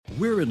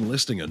we're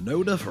enlisting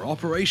Onoda for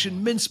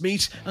Operation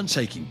Mincemeat and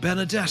taking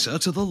Benedetta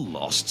to the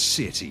Lost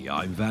City.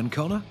 I'm Van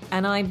Connor.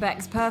 And I'm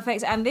Bex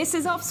Perfect, and this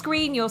is Off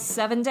Screen, your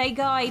 7-day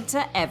guide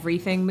to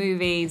everything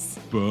movies.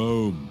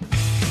 Boom.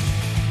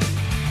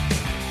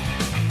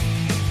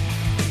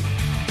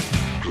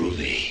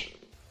 Groovy.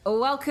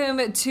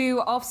 Welcome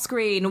to Off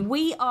Screen.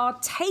 We are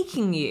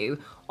taking you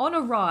on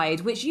a ride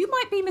which you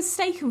might be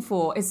mistaken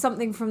for is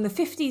something from the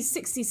 50s,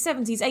 60s,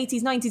 70s,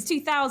 80s,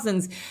 90s,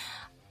 2000s,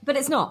 but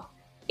it's not.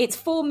 It's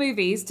 4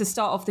 movies to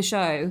start off the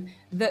show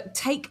that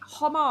take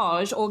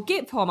homage or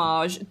give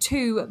homage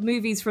to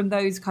movies from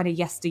those kind of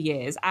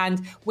yesteryears. And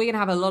we're going to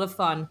have a lot of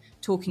fun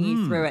talking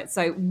you through it.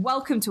 So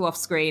welcome to Off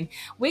Screen.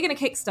 We're going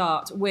to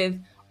kickstart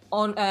with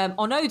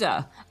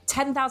Onoda,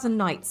 10,000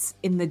 Nights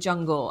in the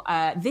Jungle.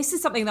 This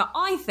is something that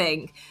I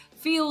think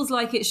feels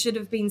like it should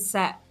have been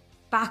set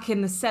back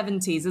in the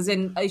 70s, as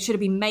in it should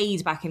have been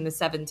made back in the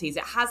 70s.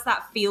 It has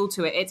that feel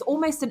to it. It's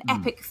almost an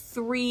epic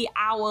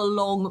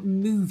 3-hour-long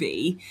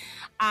movie,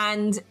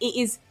 and it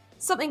is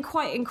something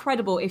quite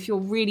incredible if you're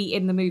really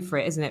in the mood for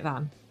it, isn't it,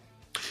 Van?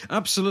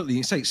 Absolutely.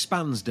 You say it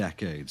spans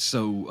decades,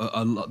 so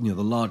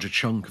the larger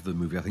chunk of the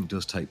movie, I think,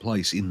 does take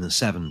place in the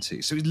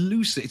 70s. So it's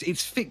loosely,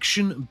 it's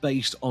fiction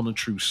based on a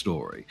true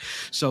story.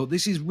 So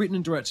this is written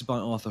and directed by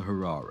Arthur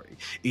Harari.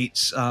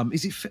 It's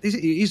is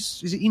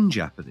it in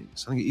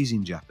Japanese? I think it is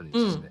in Japanese,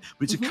 isn't it?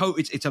 But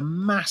it's a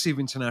massive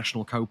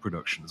international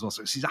co-production as well.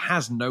 So it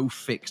has no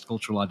fixed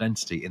cultural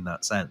identity in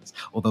that sense.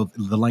 Although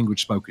the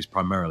language spoke is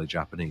primarily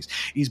Japanese.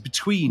 It's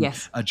between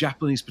a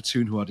Japanese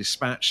platoon who are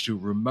dispatched to a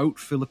remote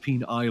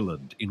Philippine island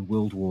in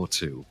World War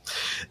II.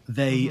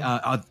 They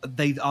are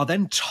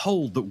then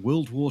told that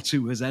World War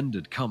II has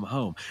ended, come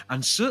home.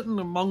 And certain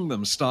among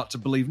them start to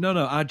believe, no,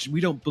 we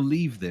don't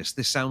believe this.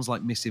 This sounds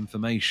like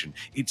misinformation.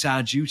 It's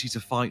our duty to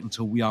fight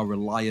until we are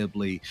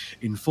reliably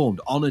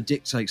informed. Honor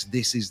dictates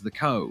this is the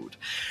code.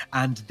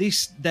 And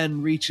this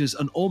then reaches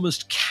an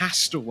almost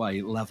Castaway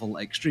level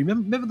extreme.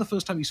 Remember the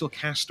first time you saw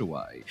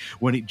Castaway?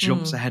 When it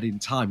jumps ahead in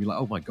time, you're like,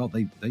 oh my God,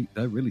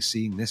 they're really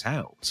seeing this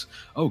out.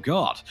 Oh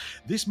God.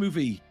 This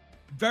movie,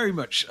 very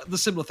much the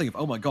similar thing of,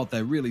 oh my God,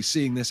 they're really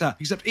seeing this out,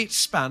 except it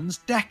spans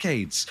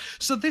decades.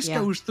 So this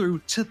goes through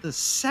to the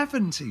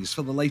 70s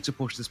for the later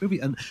portion of this movie.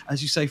 And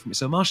as you say from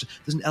its homage,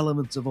 there's an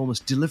element of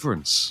almost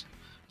deliverance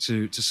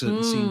to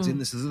certain scenes in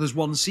this. There's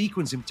one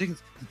sequence in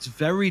particular that's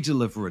very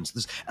deliverance.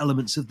 There's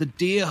elements of the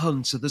Deer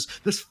Hunter.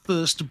 There's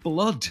First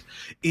Blood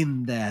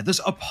in there.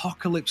 There's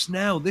Apocalypse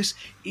Now. This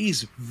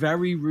is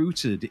very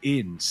rooted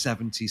in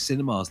 70s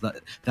cinemas.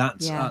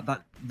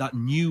 That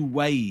new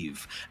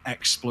wave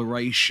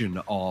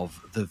exploration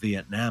of the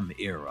Vietnam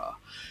era.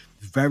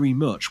 Very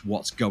much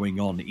what's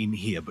going on in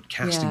here, but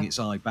casting its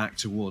eye back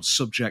towards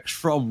subjects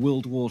from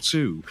World War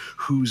II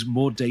whose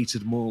more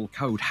dated moral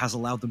code has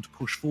allowed them to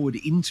push forward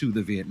into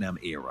the Vietnam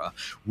era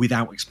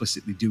without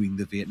explicitly doing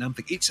the Vietnam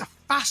thing. It's a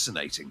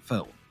fascinating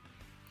film.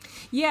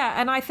 Yeah,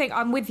 and I think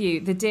I'm with you.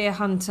 The Deer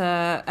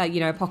Hunter,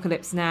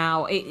 Apocalypse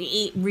Now,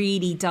 it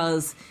really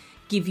does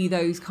give you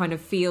those kind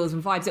of feels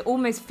and vibes. It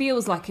almost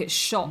feels like it's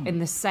shot in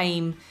the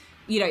same...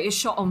 it's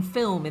shot on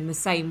film in the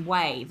same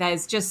way.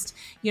 There's just,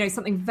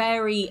 something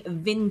very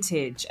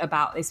vintage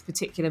about this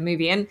particular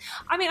movie. And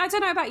I mean, I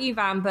don't know about you,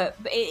 Van, but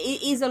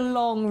it is a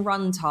long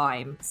run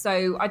time.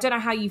 So I don't know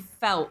how you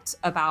felt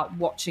about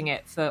watching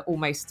it for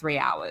almost 3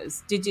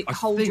 hours. Did it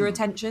hold your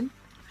attention?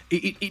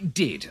 It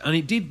did. And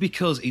it did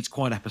because it's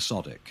quite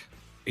episodic.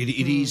 It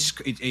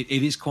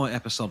is quite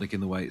episodic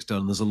in the way it's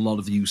done. There's a lot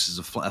of uses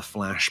of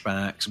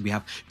flashbacks. We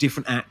have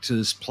different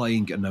actors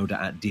playing Onoda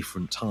at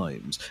different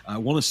times. I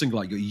want to single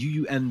out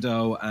Yu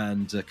Endo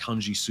and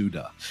Kanji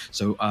Suda.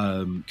 So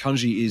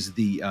Kanji is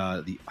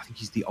I think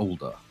he's the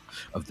older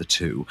of the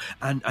two,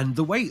 and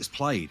the way it's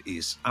played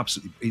is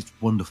it's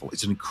wonderful.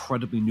 It's an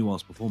incredibly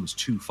nuanced performance,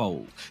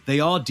 twofold.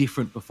 They are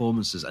different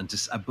performances,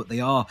 but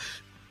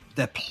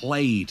they're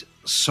played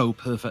so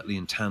perfectly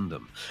in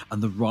tandem,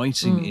 and the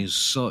writing is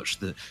such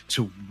that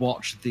to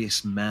watch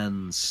this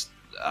man's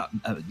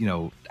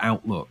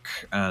outlook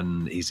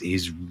and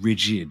his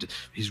rigid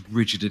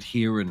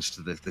adherence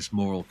to this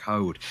moral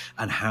code,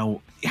 and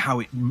how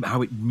it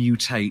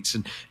mutates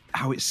and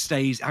how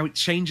it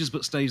changes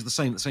but stays the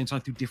same at the same time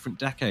through different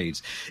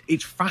decades.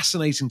 It's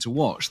fascinating to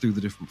watch through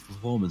the different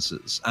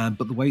performances,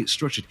 but the way it's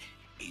structured,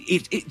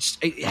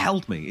 it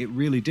held me. It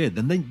really did.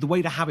 And then the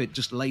way to have it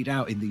just laid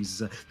out in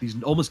these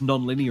almost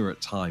non-linear at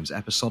times,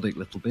 episodic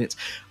little bits.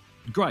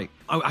 Great.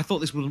 I thought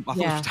this was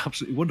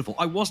absolutely wonderful.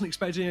 I wasn't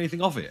expecting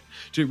anything of it,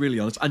 to be really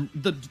honest. And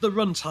the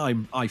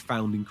runtime I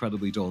found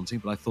incredibly daunting,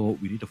 but I thought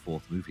we need a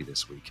 4th movie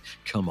this week.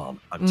 Come on,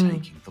 I'm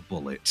taking the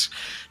bullet.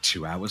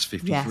 2 hours,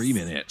 53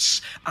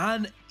 minutes.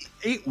 And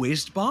it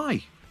whizzed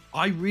by.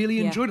 I really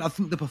enjoyed it. I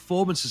think the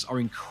performances are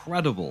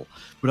incredible,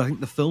 but I think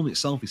the film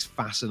itself is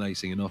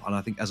fascinating enough. And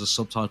I think as a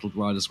subtitled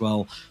ride as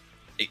well,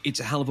 it's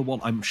a hell of a one.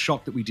 I'm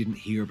shocked that we didn't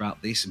hear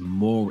about this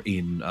more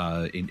in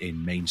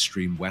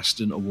mainstream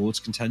Western awards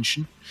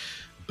contention,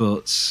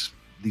 but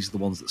these are the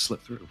ones that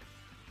slip through.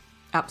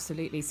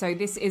 Absolutely. So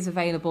this is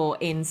available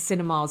in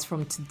cinemas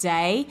from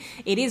today.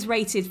 It is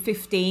rated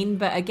 15,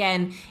 but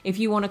again, if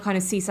you want to kind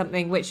of see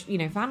something which,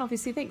 Van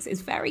obviously thinks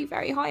is very,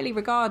 very highly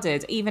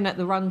regarded, even at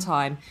the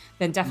runtime,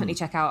 then definitely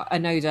check out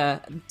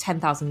Onoda,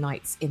 10,000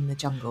 Nights in the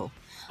Jungle.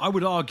 I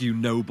would argue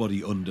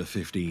nobody under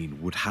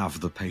 15 would have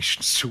the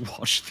patience to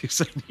watch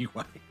this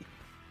anyway.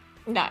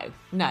 No,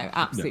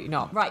 absolutely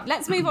not. Right,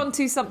 let's move on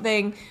to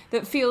something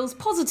that feels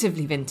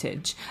positively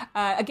vintage.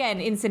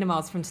 Again, in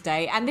cinemas from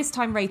today, and this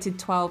time rated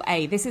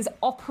 12A. This is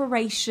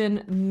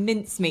Operation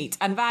Mincemeat.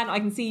 And Van, I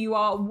can see you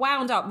are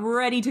wound up,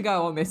 ready to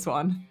go on this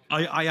one.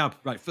 I am.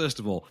 Right, first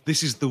of all,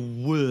 this is the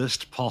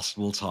worst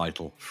possible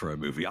title for a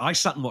movie. I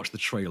sat and watched the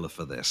trailer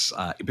for this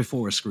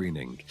before a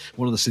screening,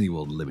 one of the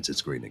Cineworld limited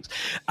screenings,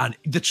 and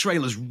the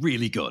trailer's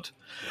really good.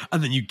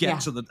 And then you get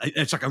to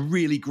it's like a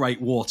really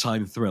great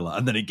wartime thriller,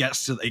 and then it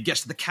gets to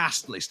the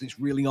cast list, and it's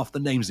reeling off the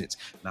names, and it's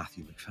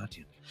Matthew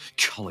Macfadyen,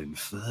 Colin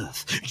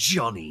Firth,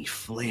 Johnny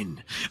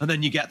Flynn, and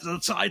then you get to the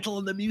title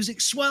and the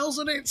music swells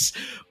and it's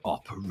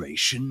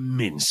Operation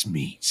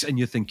Mincemeat, and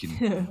you're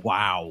thinking,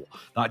 wow,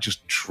 that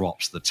just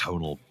drops the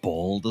tonal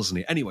ball, doesn't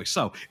it? Anyway,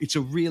 so it's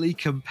a really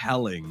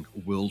compelling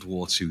World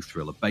War II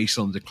thriller based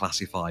on the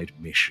declassified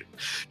mission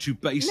to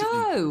basically...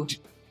 No!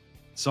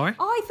 Sorry?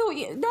 I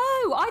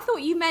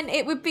thought you meant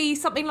it would be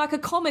something like a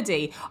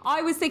comedy.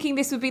 I was thinking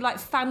this would be like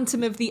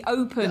Phantom of the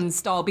Open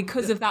style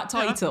because of that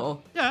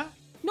title. Yeah.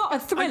 Not a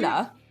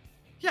thriller.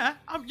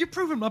 You're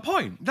proving my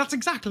point. That's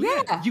exactly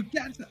it. You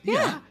get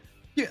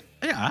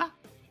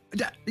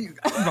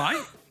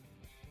right.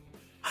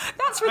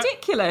 That's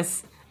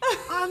ridiculous.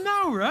 I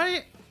know,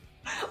 right?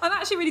 I'm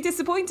actually really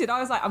disappointed. I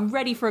was like, I'm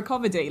ready for a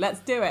comedy.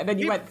 Let's do it. And then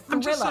you went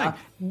thriller.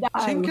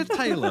 I'm just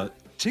saying, No.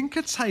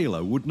 Tinker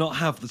Tailor would not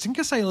have the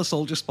Tinker Tailor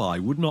Soldier Spy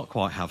would not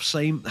quite have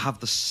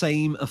the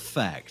same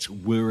effect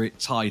were it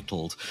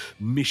titled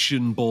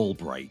Mission Ball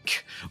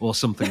Break or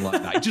something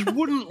like that. It just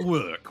wouldn't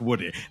work,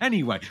 would it?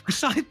 Anyway,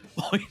 beside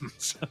the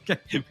point.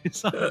 Okay,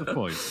 beside the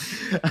point.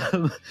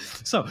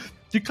 So,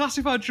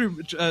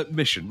 declassified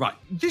mission. Right,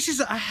 this is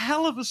a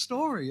hell of a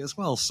story as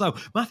well. So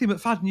Matthew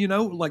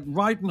Macfadyen, like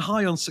riding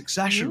high on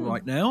Succession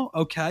right now,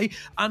 okay,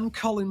 and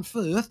Colin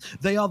Firth,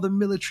 they are the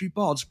military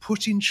bods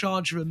put in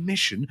charge of a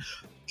mission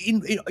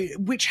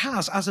which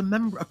has as a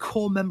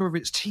core member of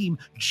its team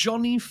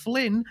Johnny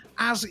Flynn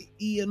as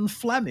Ian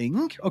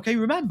Fleming. Okay,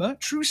 remember,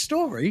 true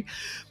story.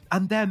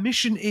 And their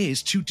mission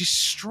is to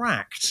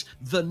distract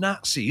the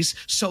Nazis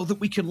so that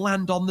we can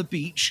land on the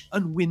beach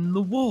and win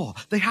the war.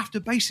 They have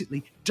to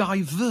basically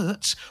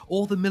divert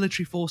all the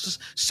military forces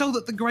so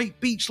that the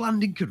great beach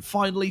landing can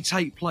finally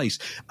take place.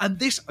 And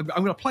this, I'm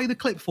going to play the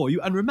clip for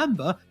you. And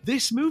remember,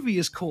 this movie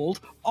is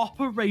called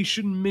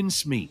Operation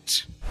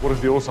Mincemeat. What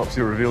if the autopsy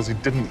reveals he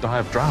didn't die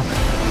of drowning?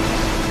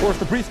 Or if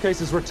the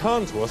briefcase is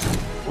returned to us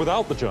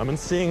without the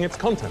Germans seeing its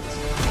contents?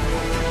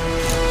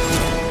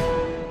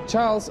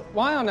 Charles,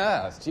 why on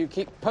earth do you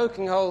keep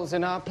poking holes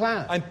in our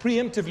plan? I'm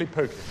preemptively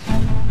poking.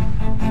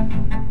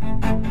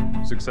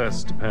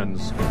 Success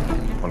depends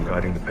on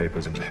guiding the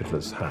papers into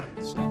Hitler's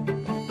hands.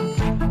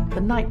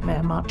 The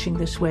nightmare marching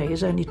this way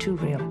is only too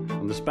real.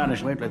 And the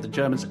Spanish won't let the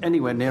Germans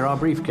anywhere near our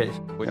briefcase.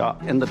 We are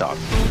in the dark.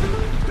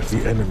 If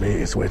the enemy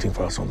is waiting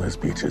for us on those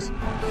beaches,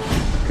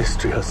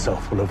 history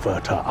herself will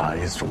avert her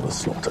eyes from the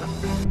slaughter.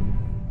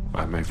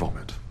 I may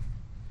vomit.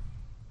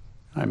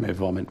 I may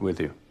vomit with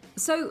you.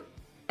 So,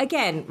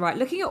 again, right,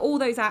 looking at all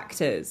those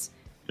actors,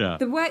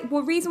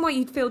 the reason why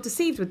you'd feel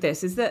deceived with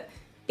this is that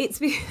it's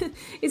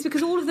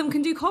because all of them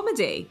can do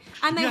comedy,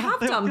 and they have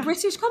done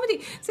British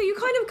comedy. So you're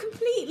kind of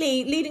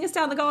completely leading us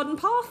down the garden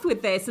path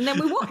with this, and then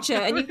we watch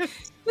it, and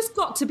you've just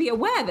got to be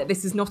aware that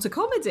this is not a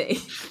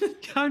comedy.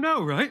 I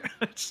know, right?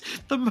 It's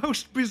the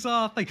most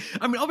bizarre thing.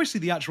 I mean, obviously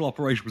the actual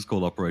operation was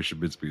called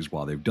Operation Mincemeat, is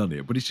why they've done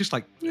it, but it's just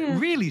like,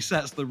 it really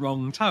sets the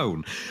wrong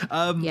tone.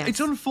 It's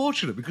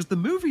unfortunate because the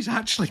movie's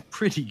actually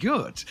pretty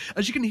good.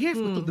 As you can hear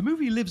from the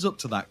movie lives up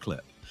to that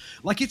clip.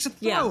 Like, it's a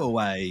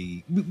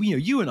throwaway.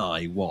 You and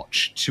I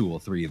watch 2 or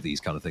 3 of these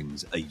kind of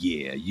things a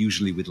year,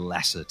 usually with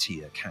lesser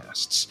tier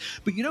casts.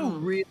 But,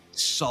 really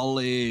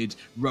solid,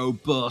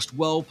 robust,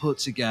 well put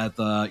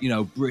together,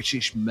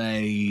 British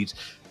made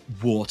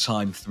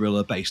wartime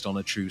thriller based on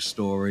a true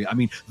story. I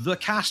mean, the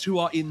cast who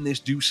are in this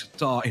do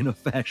star in a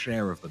fair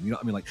share of them. You know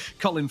what I mean? Like,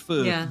 Colin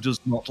Firth does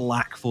not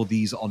lack for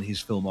these on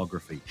his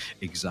filmography.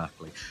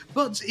 Exactly.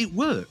 But it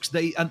works.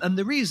 And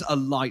there is a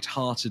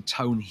light-hearted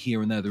tone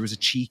here and there. There is a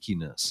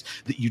cheekiness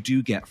that you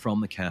do get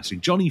from the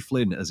casting. Johnny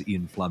Flynn as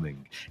Ian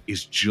Fleming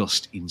is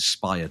just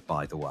inspired,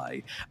 by the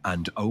way.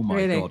 And oh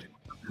my God,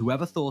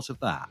 whoever thought of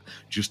that?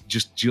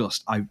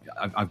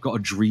 I've got a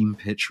dream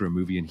picture of a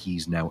movie, and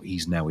he's now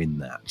in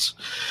that.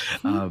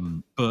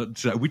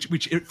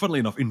 Which funnily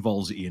enough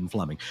involves Ian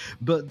Fleming.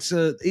 But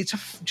it's a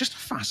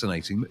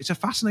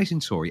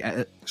fascinating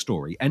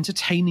story,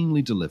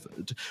 entertainingly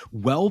delivered,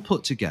 well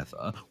put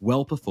together,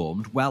 well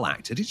performed, well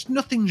acted. It's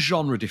nothing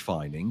genre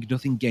defining,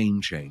 nothing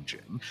game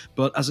changing,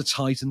 but as a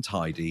tight and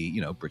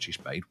tidy, British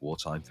made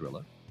wartime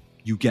thriller,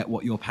 you get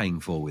what you're paying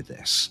for with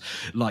this.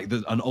 Like,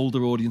 an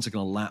older audience are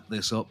going to lap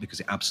this up because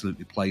it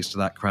absolutely plays to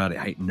that crowd.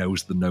 It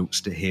knows the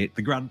notes to hit.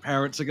 The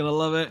grandparents are going to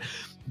love it.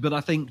 But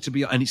I think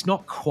and it's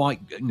not quite,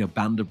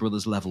 Band of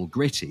Brothers level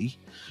gritty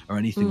or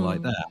anything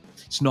like that.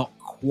 It's not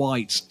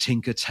quite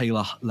Tinker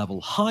Tailor level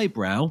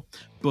highbrow,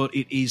 but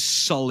it is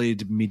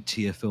solid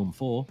mid-tier film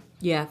 4.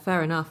 Yeah,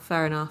 fair enough.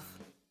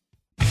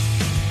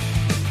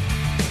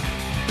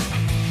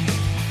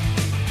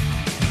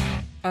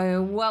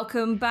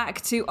 Welcome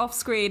back to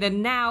Offscreen,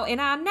 and now in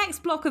our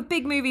next block of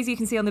big movies you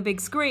can see on the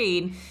big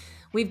screen,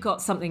 we've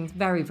got something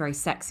very, very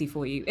sexy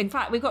for you. In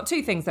fact, we've got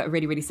two things that are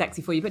really, really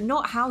sexy for you, but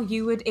not how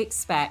you would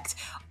expect.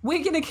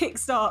 We're going to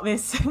kickstart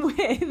this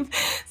with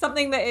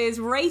something that is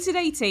rated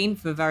 18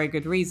 for very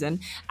good reason,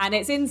 and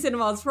it's in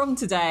cinemas from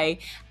today,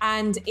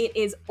 and it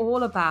is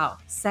all about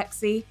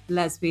sexy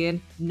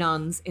lesbian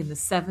nuns in the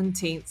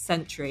 17th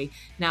century.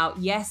 Now,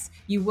 yes,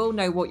 you will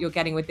know what you're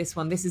getting with this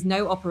one. This is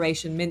no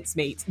Operation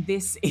Mincemeat.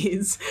 This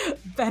is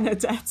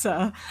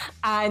Benedetta.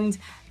 And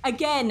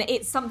again,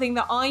 it's something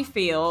that I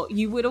feel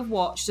you would have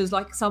watched as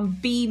like some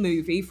B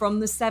movie from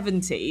the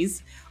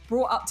 70s,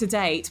 brought up to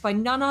date by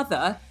none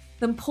other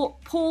than Paul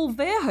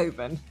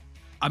Verhoeven.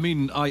 I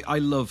mean, I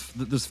love,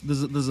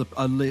 there's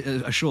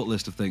a short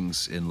list of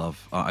things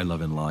I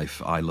love in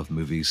life. I love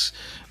movies.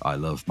 I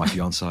love my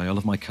fiancée. I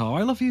love my car.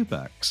 I love you,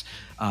 Bex.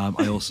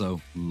 I also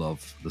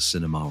love the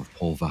cinema of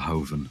Paul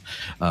Verhoeven.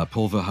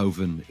 Paul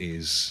Verhoeven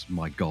is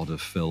my god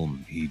of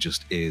film. He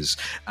just is.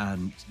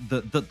 And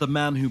the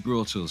man who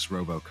brought us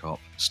RoboCop,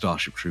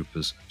 Starship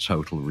Troopers,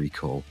 Total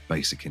Recall,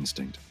 Basic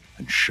Instinct,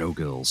 and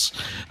Showgirls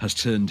has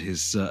turned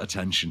his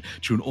attention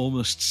to an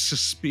almost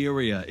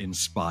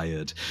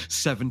Suspiria-inspired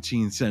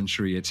 17th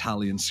century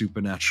Italian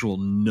supernatural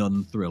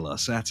nun thriller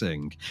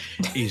setting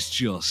is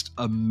just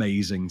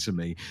amazing to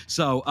me.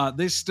 So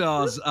this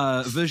stars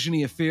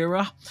Virginia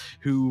Fira,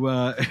 who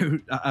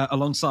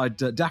alongside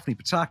Daphne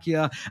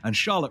Patachia and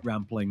Charlotte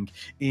Rampling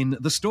in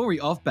the story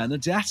of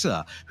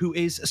Benedetta, who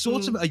is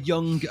sort of a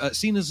young,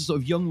 seen as a sort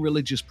of young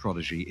religious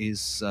prodigy.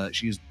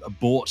 She is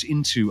brought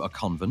into a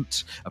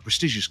convent, a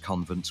prestigious convent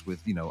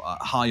with,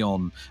 high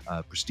on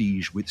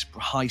prestige, with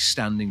high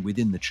standing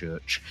within the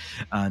church,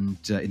 and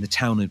in the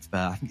town of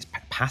I think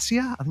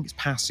it's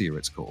Passia.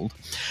 It's called.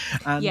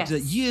 And yes.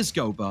 Years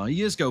go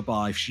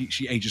by.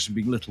 She ages from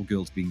being little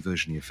girl to being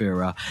Virginia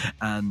Fira,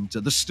 and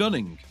the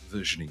stunning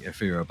Virginia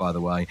Fira, by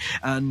the way,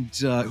 and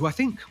who I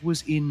think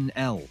was in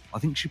Elle. I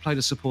think she played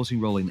a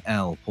supporting role in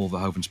Elle, Paul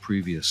Verhoeven's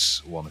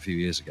previous one a few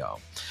years ago.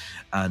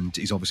 And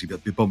he's obviously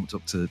been bumped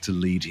up to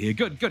lead here.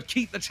 Good.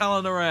 Keep the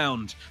talent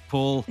around,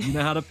 Paul. You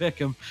know how to pick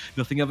them.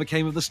 Nothing ever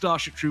came of the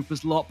Starship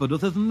Troopers lot, but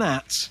other than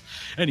that,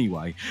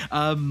 anyway.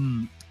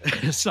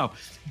 So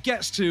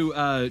gets to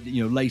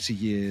later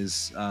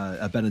years.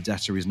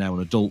 Benedetta is now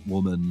an adult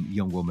woman,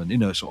 young woman in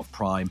her sort of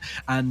prime,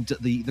 and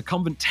the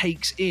convent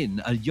takes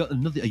in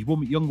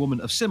young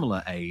woman of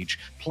similar age,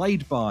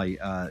 played by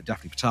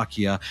Daphne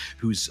Patachia,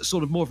 who's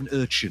sort of more of an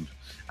urchin.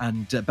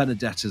 And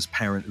Benedetta's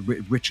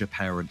richer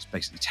parents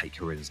basically take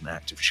her in as an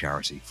act of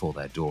charity for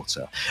their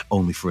daughter,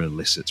 only for an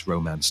illicit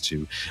romance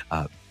to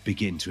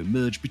begin to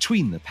emerge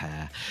between the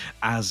pair,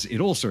 as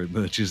it also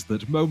emerges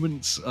that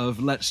moments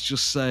of, let's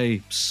just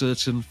say,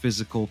 certain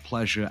physical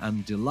pleasure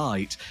and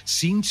delight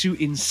seem to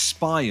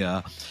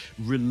inspire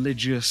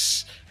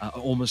religious,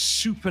 almost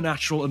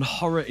supernatural and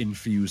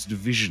horror-infused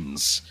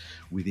visions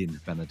within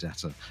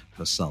Benedetta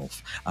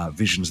herself,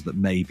 visions that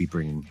may be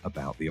bringing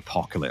about the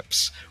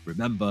apocalypse.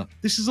 Remember,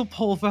 this is a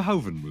Paul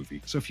Verhoeven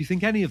movie, so if you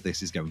think any of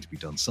this is going to be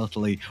done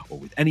subtly or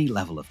with any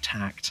level of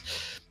tact,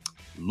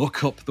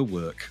 look up the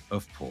work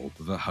of Paul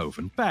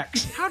Verhoeven.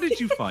 Bex, how did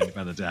you find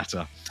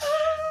Benedetta?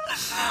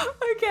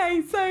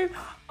 Okay, so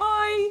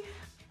I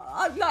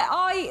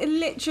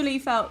literally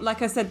felt,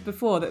 like I said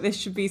before, that this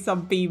should be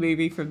some B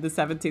movie from the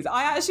 70s.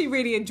 I actually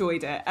really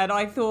enjoyed it, and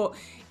I thought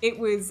it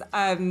was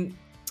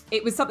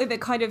something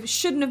that kind of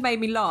shouldn't have made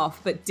me laugh,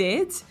 but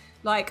did.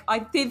 Like, I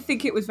did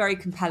think it was very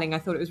compelling. I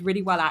thought it was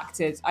really well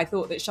acted. I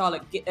thought that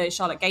Charlotte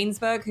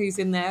Gainsbourg, who's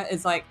in there,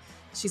 is like,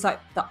 she's like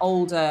the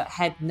older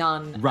head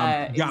nun.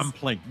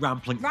 Rampling.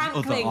 The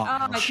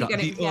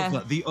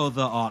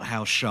other art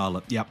house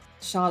Charlotte. Yep.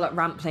 Charlotte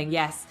Rampling,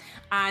 yes.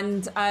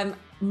 And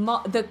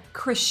the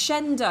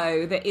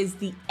crescendo that is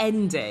the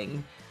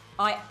ending,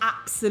 I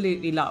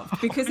absolutely love,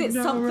 because it's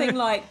something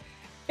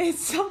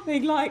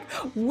like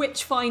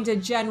Witchfinder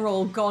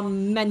General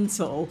gone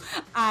mental,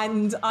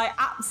 and I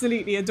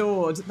absolutely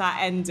adored that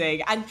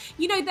ending. And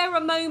there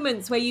are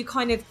moments where you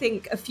kind of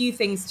think a few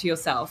things to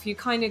yourself. You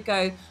kind of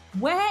go,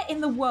 where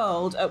in the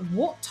world, at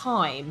what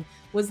time,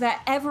 was there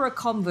ever a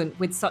convent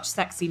with such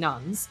sexy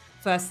nuns?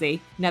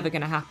 Firstly, never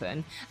going to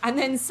happen. And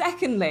then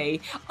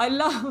secondly, I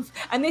love,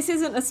 and this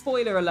isn't a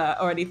spoiler alert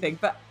or anything,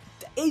 but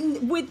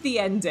with the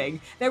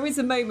ending, there is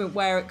a moment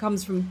where it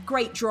comes from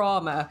great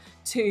drama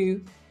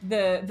to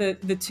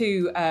the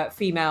two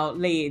female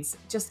leads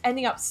just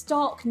ending up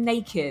stark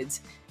naked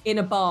in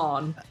a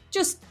barn,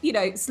 just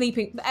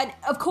sleeping, and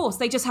of course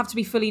they just have to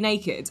be fully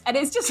naked, and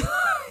it's just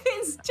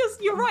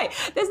you're right,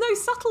 there's no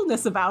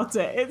subtleness about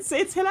it.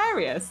 It's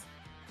hilarious.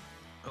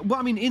 Well,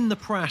 I mean, in the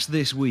press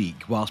this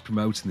week, whilst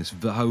promoting this,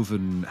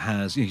 Verhoeven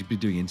has, he's been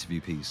doing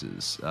interview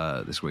pieces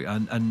this week,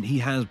 and he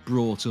has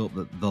brought up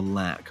the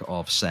lack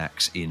of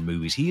sex in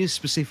movies. He is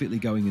specifically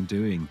going and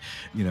doing,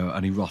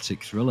 an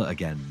erotic thriller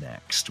again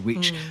next,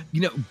 which,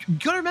 you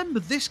got to remember,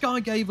 this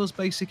guy gave us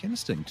Basic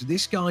Instinct.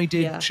 This guy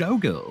did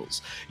Showgirls.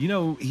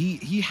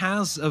 He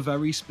has a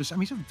very specific,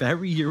 he's a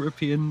very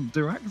European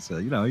director.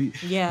 He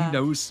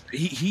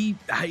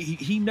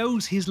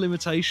knows his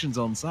limitations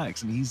on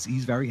sex, and he's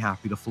very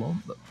happy to flaunt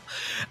them.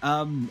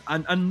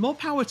 And more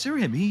power to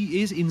him.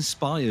 He is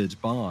inspired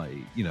by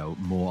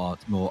more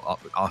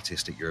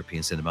artistic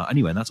European cinema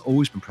anyway, and that's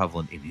always been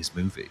prevalent in his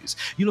movies.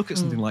 You look at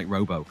something like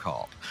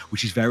RoboCop,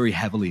 which is very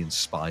heavily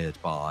inspired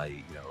by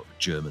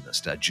German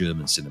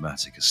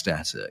cinematic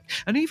aesthetic,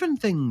 and even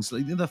things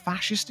like the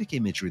fascistic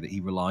imagery that he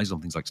relies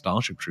on, things like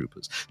Starship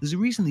Troopers. There's a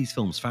reason these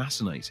films are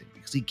fascinating,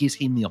 because it gives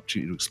him the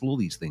opportunity to explore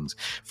these things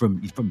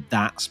from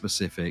that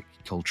specific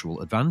cultural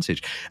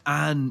advantage,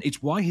 and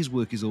it's why his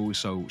work is always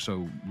so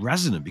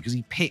resonant, because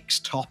he picks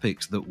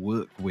topics that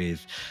work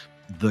with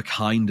the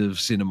kind of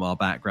cinema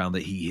background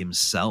that he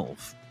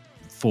himself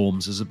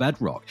forms as a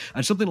bedrock.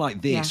 And something like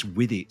this,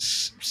 with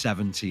its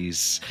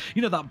 70s,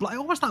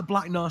 almost that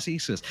black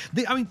Narcissus.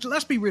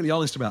 Let's be really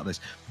honest about this.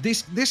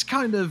 This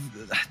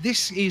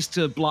is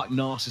to Black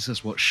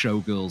Narcissus what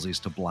Showgirls is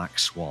to Black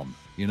Swan.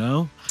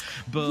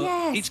 But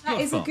yes, that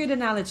is a good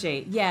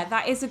analogy. Yeah,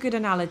 that is a good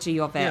analogy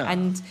of it.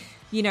 And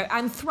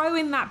and throw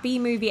in that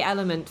B-movie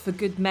element for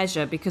good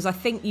measure, because I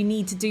think you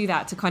need to do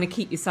that to kind of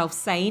keep yourself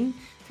sane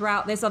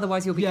throughout this.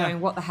 Otherwise, you'll be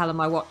going, what the hell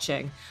am I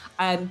watching?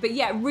 But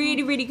yeah,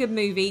 really, really good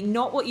movie.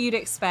 Not what you'd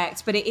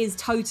expect, but it is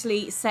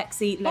totally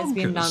sexy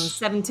lesbian nuns,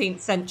 17th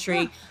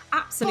century.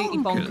 Absolutely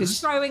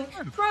bonkers.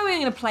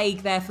 Throwing in a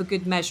plague there for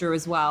good measure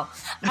as well.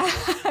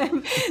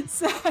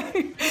 So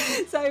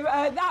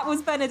that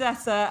was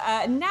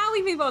Benedetta. Now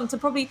we move on to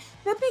probably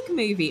the big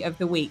movie of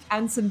the week,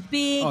 and some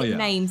big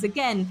names.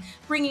 Again,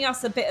 bringing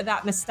us a bit of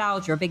that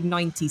nostalgia, a big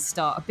 90s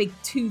star, a big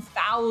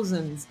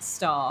 2000s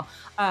star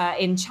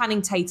in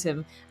Channing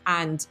Tatum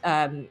and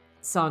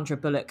Sandra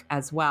Bullock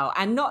as well.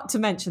 And not to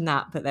mention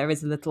that, but there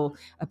is a little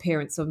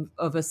appearance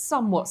of a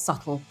somewhat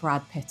subtle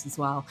Brad Pitt as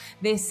well.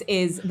 This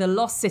is The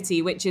Lost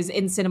City, which is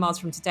in cinemas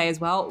from today as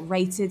well,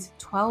 rated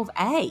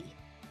 12A.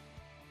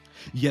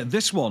 Yeah,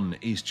 this one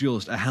is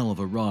just a hell of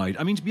a ride.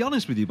 I mean, to be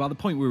honest with you, by the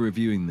point we're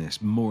reviewing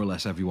this, more or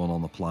less everyone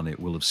on the planet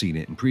will have seen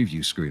it in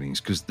preview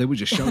screenings, because they were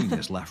just showing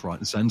this left, right,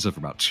 and centre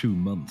for about 2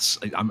 months.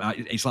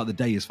 It's like the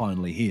day is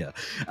finally here.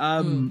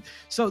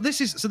 So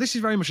this is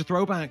very much a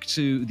throwback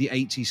to the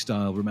 80s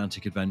style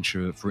romantic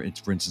adventure, for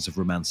instance, of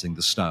Romancing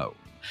the Stone.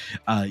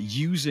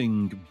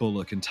 Using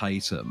Bullock and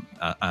Tatum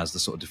as the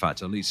sort of de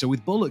facto lead. So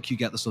with Bullock, you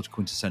get the sort of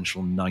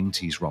quintessential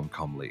 90s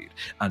rom-com lead,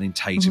 and in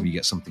Tatum, you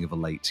get something of a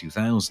late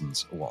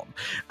 2000s one.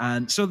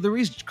 And so there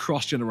is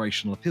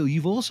cross-generational appeal.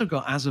 You've also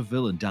got, as a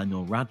villain,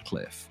 Daniel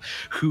Radcliffe,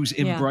 who's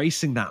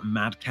embracing that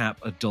madcap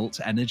adult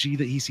energy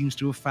that he seems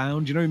to have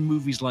found. In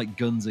movies like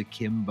Guns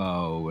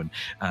Akimbo and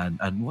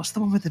what's the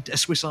one with the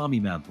Swiss Army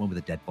Man, the one with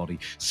the dead body.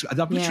 So I've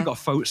literally got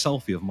a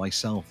selfie of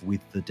myself with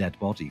the dead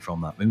body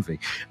from that movie.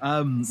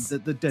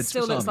 The dead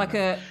still looks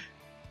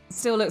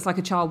like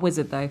a child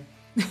wizard though.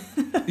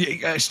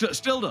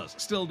 Still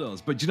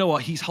does. But do you know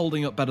what? He's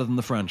holding up better than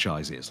the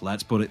franchise is.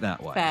 Let's put it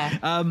that way. Fair.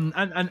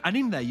 And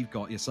in there, you've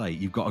got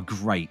a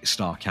great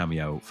star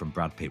cameo from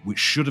Brad Pitt, which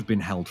should have been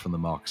held from the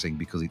marketing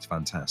because it's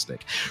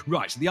fantastic.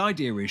 Right. So the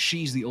idea is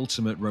she's the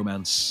ultimate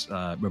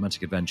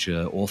romantic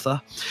adventure author.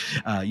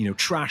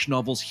 Trash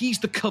novels. He's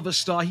the cover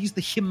star. He's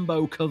the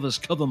himbo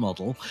cover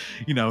model.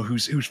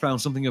 Who's found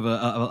something of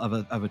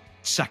a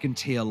second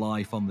tier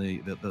life on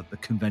the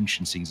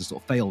convention scenes, a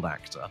sort of failed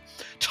actor,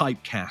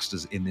 typecast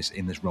as in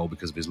this role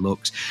because of his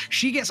looks.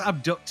 She gets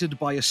abducted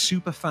by a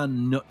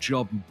superfan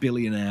nutjob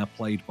billionaire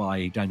played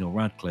by Daniel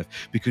Radcliffe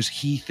because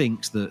he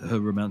thinks that her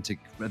romantic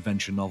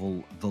adventure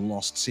novel The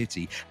Lost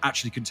City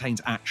actually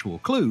contains actual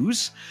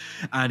clues,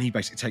 and he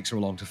basically takes her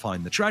along to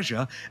find the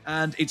treasure,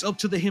 and it's up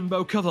to the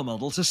himbo cover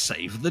model to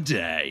save the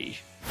day.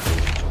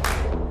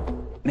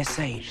 Miss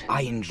Sage,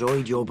 I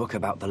enjoyed your book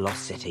about the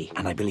Lost City,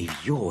 and I believe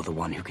you're the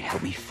one who can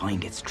help me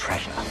find its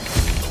treasure.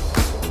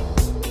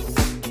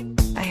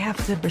 I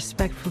have to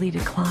respectfully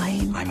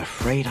decline. I'm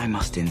afraid I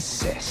must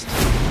insist.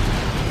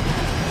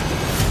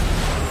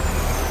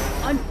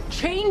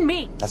 Unchain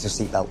me! That's your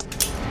seatbelt.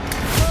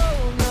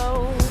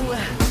 Oh,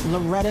 no.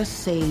 Loretta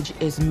Sage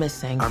is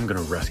missing. I'm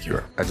gonna rescue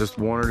her. I just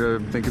want her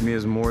to think of me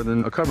as more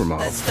than a cover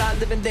model. Let's start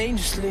living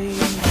dangerously.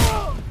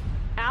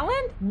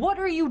 Alan, what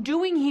are you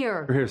doing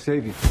here? We're here to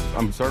save you.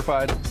 I'm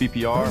certified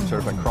CPR, I'm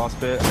certified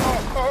CrossFit.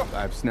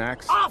 I have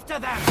snacks. After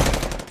them!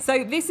 So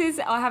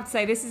I have to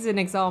say, this is an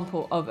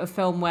example of a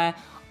film where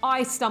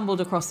I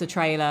stumbled across the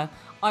trailer.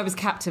 I was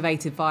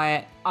captivated by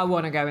it. I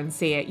want to go and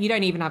see it. You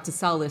don't even have to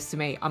sell this to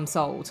me. I'm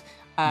sold.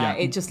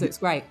 It just looks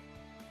great.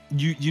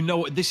 You know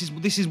what, this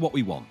is what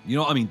we want. You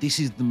know what I mean? This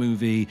is the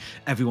movie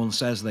everyone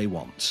says they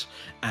want,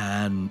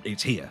 and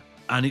it's here.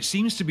 And it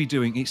seems to be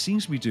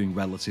doing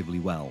relatively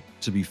well,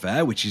 to be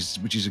fair, which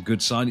is a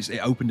good sign. It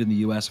opened in the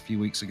US a few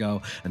weeks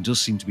ago and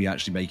does seem to be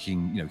actually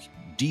making,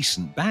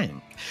 decent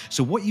bank.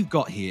 So what you've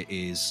got here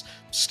is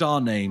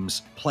star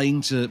names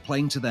playing to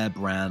their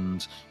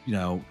brand.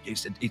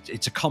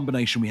 It's a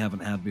combination we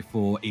haven't had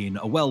before in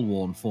a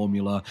well-worn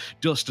formula,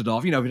 dusted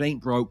off. If it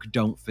ain't broke,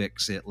 don't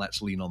fix it.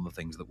 Let's lean on the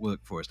things that work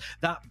for us.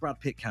 That Brad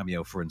Pitt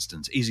cameo, for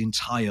instance, is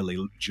entirely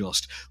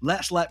just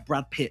let's let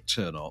Brad Pitt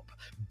turn up,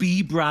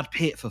 be Brad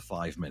Pitt for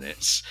 5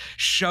 minutes,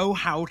 show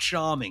how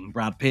charming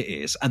Brad Pitt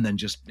is, and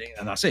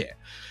that's it.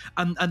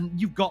 And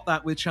you've got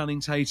that with Channing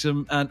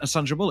Tatum and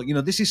Sandra Bullock.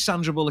 This is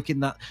Sandra Bullock in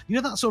that,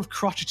 that sort of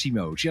crotchety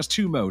mode. She has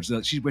two modes,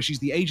 where she's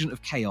the agent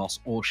of chaos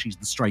or she's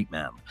the straight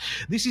man.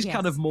 This is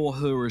kind of more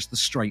her as the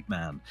straight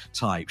man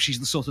type. She's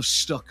the sort of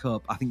stuck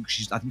up, I think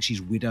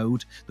she's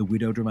widowed, the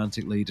widowed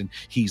romantic lead, and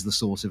he's the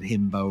sort of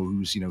himbo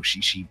who's,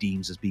 she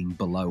deems as being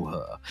below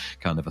her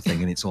kind of a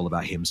thing, and it's all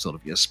about him sort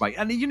of spite.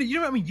 And you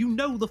know what I mean? You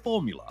know the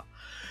formula.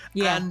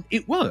 Yeah. And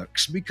it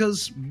works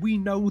because we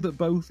know that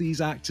both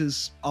these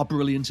actors are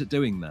brilliant at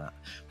doing that.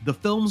 The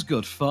film's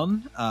good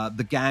fun.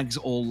 The gags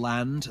all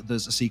land.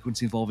 There's a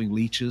sequence involving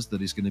leeches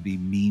that is going to be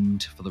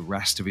memed for the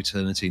rest of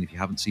eternity. And if you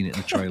haven't seen it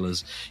in the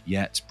trailers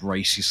yet,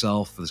 brace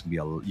yourself. There's going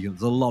to be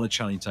there's a lot of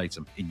Channing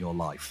Tatum in your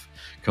life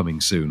coming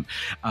soon.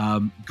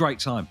 Great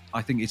time.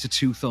 I think it's a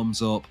 2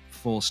 thumbs up,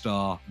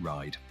 4-star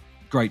ride.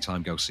 Great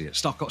time. Go see it.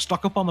 Stock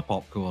up on the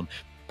popcorn.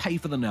 Pay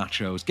for the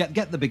nachos,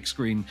 get the big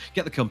screen,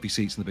 get the comfy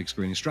seats in the big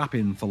screen, and strap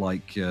in for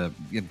 105.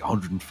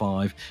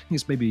 I think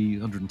it's maybe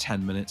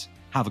 110 minutes.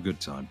 Have a good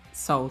time.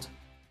 Sold.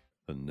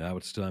 And now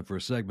it's time for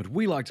a segment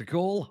we like to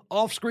call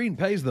Off Screen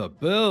Pays the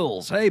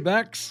Bills. Hey,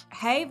 Bex.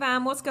 Hey,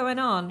 Van, what's going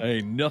on?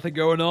 Ain't nothing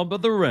going on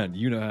but the rent.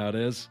 You know how it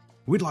is.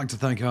 We'd like to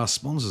thank our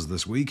sponsors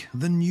this week,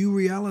 The New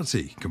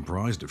Reality,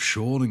 comprised of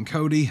Sean and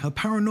Cody, a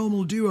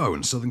paranormal duo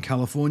in Southern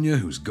California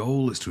whose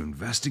goal is to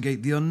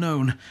investigate the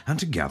unknown and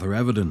to gather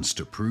evidence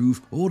to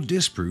prove or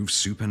disprove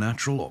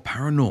supernatural or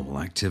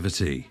paranormal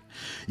activity.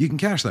 You can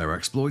catch their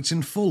exploits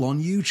in full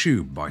on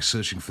YouTube by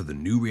searching for The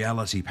New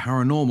Reality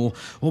Paranormal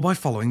or by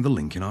following the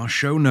link in our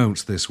show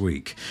notes this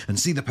week, and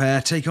see the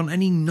pair take on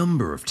any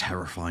number of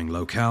terrifying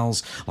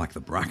locales like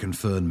the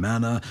Brackenfern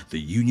Manor,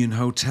 the Union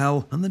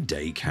Hotel, and the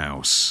Dake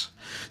House.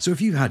 So if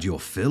you've had your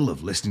fill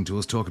of listening to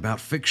us talk about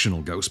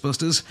fictional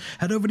Ghostbusters,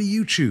 head over to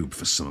YouTube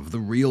for some of the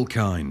real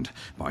kind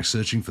by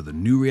searching for The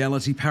New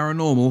Reality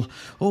Paranormal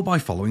or by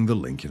following the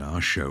link in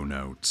our show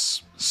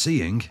notes.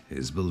 Seeing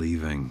is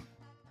believing.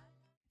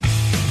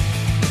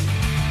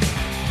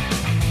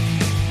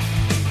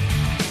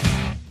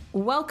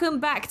 Welcome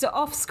back to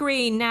Off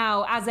Screen.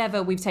 Now, as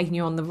ever, we've taken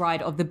you on the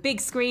ride of the big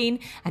screen,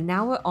 and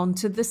now we're on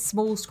to the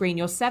small screen,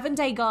 your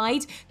 7-day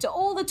guide to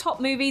all the top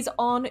movies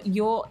on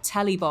your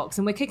telly box.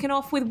 And we're kicking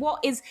off with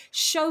what is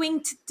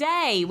showing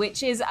today,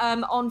 which is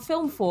on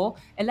Film 4,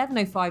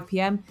 11:05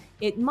 p.m.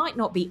 It might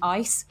not be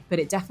Ice, but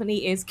it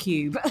definitely is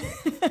Cube.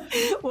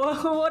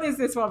 What is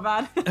this one,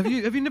 man? Have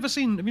you never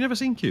seen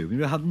Cube?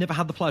 Have you never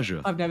had the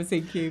pleasure? I've never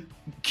seen Cube.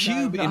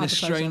 Cube, in a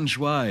strange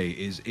way,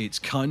 it's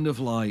kind of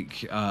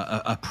like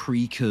a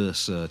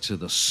precursor to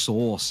the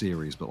Saw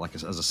series, but like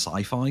as a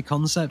sci-fi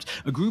concept.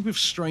 A group of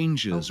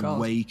strangers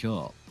wake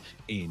up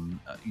in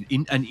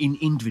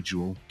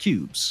individual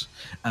cubes,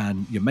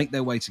 and you make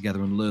their way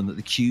together and learn that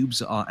the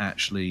cubes are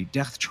actually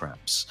death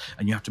traps,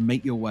 and you have to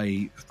make your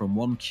way from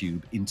one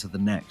cube into the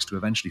next to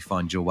eventually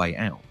find your way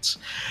out.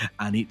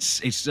 And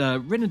it's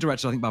written and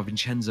directed, I think, by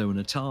Vincenzo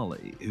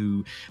Natali,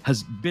 who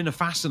has been a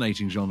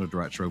fascinating genre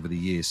director over the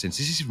years since.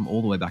 This is from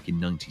all the way back in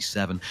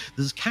 97.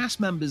 There's cast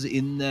members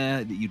in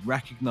there that you'd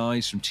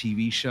recognize from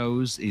TV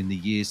shows in the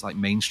years, like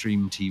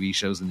mainstream TV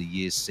shows in the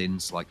years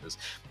since. Like there's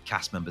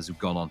cast members who've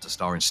gone on to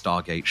star in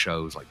Stargate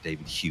shows like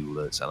David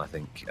Hewlett, and I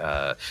think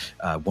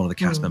one of the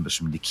cast members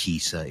from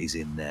Nikita is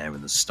in there,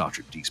 and the Star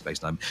Trek Deep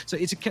Space Nine. So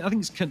I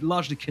think it's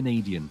largely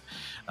Canadian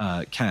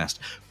cast,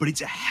 but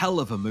it's a hell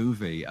of a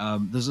movie.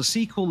 There's a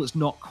sequel that's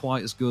not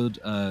quite as good,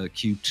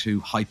 Cube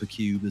 2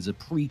 Hypercube. There's a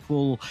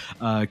prequel,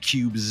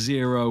 Cube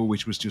Zero,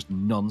 which was just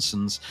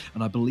nonsense,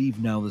 and I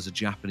believe now there's a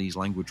Japanese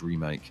language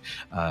remake,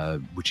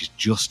 which is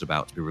just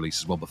about to be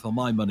released as well. But for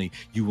my money,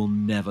 you will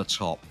never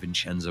top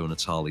Vincenzo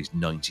Natali's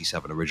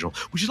 97 original,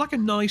 which is like a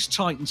nice,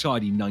 tight and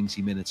tidy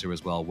 90-minuter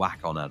as well. Whack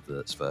on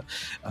adverts for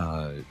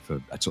a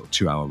sort of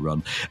 2-hour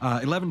run.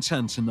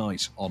 11:10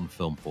 tonight on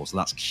Film 4, so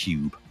that's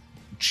Cube.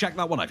 Check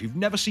that one out. If you've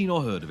never seen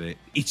or heard of it,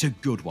 it's a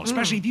good one,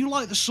 especially if you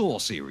like the Saw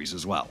series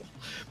as well.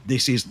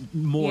 This is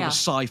more of a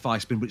sci-fi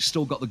spin, but it's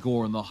still got the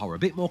gore and the horror. A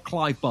bit more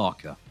Clive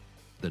Barker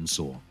than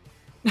Saw.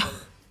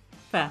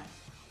 Fair.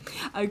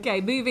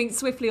 Okay, moving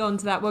swiftly on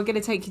to that, we're going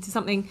to take you to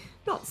something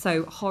not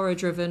so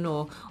horror-driven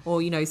or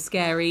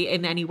scary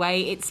in any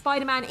way. It's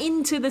Spider-Man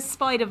Into the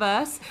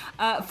Spider-Verse,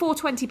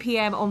 4:20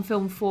 p.m. on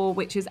Film 4,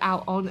 which is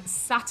out on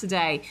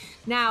Saturday.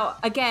 Now,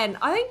 again,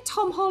 I think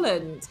Tom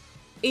Holland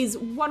is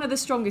one of the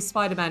strongest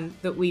Spider-Man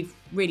that we've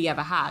really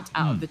ever had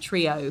out of the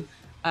trio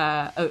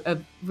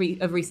of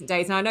recent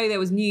days. And I know there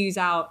was news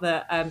out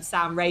that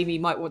Sam Raimi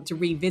might want to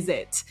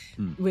revisit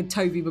with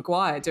Tobey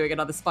Maguire doing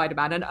another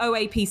Spider-Man, an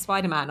OAP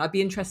Spider-Man. I'd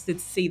be interested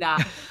to see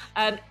that.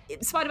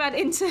 Spider-Man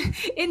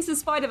into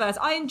Spider-Verse.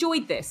 I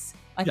enjoyed this,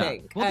 I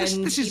think. Well,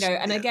 this is,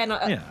 and again...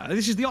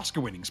 this is the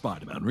Oscar-winning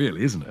Spider-Man,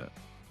 really, isn't it?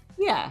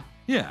 Yeah.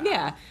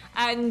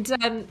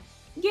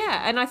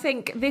 And I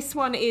think this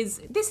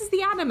is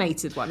the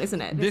animated one,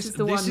 isn't it? This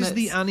is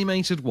the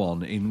animated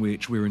one in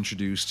which we're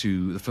introduced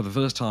to, for the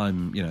first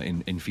time,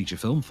 in feature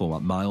film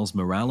format, Miles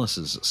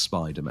Morales'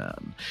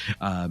 Spider-Man,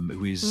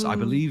 who is, I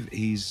believe,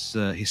 he's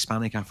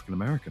Hispanic African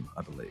American,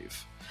 I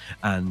believe.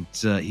 And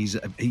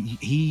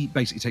he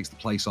basically takes the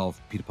place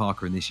of Peter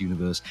Parker in this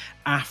universe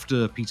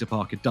after Peter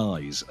Parker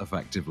dies,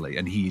 effectively,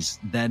 and he's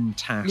then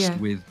tasked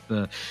with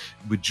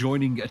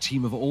joining a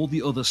team of all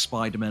the other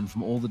Spider-Men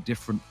from all the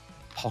different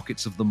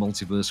pockets of the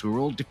multiverse who are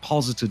all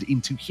deposited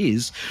into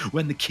his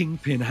when the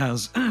Kingpin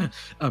has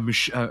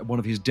one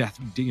of his death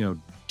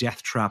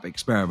trap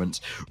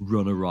experiments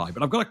run awry.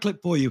 But I've got a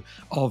clip for you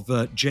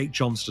of Jake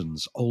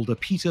Johnston's older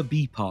Peter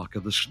B. Parker,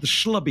 the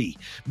schlubby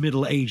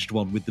middle-aged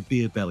one with the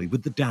beer belly,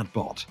 with the dad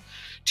bod,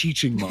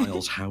 teaching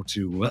Miles how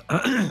to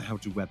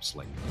web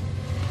sling.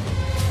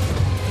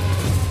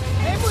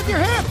 Aim with your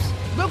hips!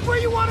 Look where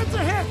you want it to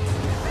hit!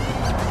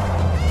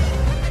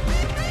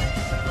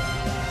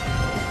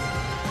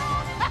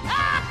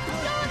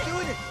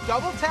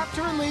 Double tap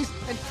to release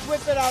and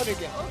whip it out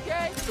again.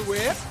 Okay.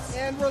 Whip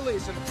and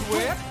release. And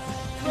whip,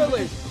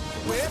 release.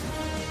 Whip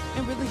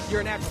and release.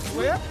 You're an actor.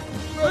 Whip,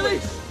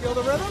 release. Feel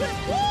the rhythm? Good,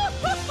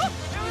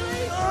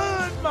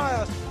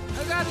 Miles.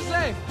 I gotta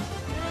say,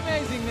 you're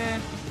amazing,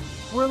 man.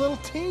 We're a little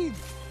team.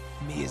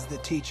 Me as the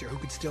teacher who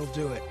could still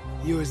do it.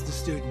 You as the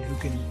student who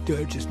can do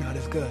it, just not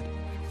as good.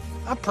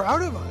 I'm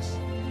proud of us.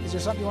 Is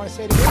there something you want to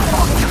say to me?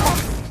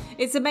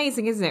 It's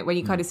amazing, isn't it, when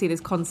you kind of see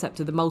this concept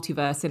of the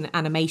multiverse in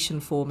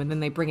animation form and then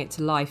they bring it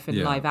to life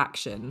in live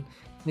action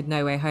with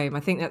No Way Home. I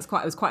think it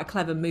was quite a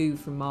clever move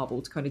from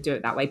Marvel to kind of do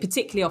it that way,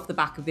 particularly off the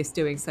back of this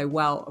doing so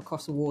well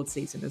across award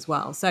season as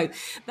well. So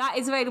that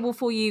is available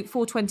for you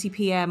 4:20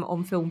 p.m.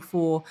 on Film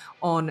 4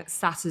 on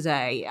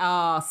Saturday.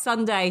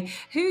 Sunday.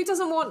 Who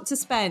doesn't want to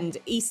spend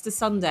Easter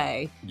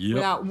Sunday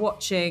without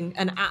watching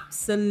an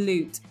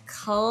absolute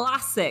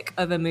classic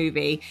of a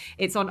movie?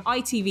 It's on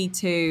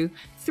ITV2,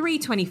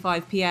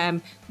 3:25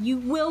 p.m. You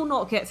will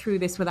not get through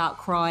this without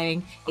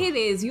crying. It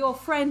is your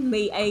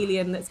friendly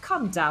alien that's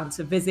come down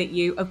to visit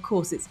you. Of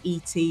course, it's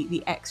E.T.,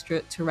 the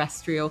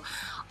extraterrestrial.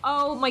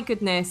 Oh my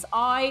goodness,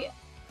 I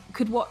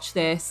could watch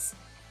this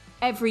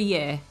every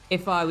year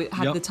if I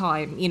had the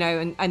time,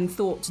 and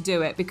thought to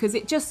do it, because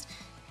it's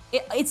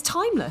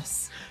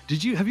timeless.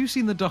 Have you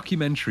seen the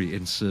documentary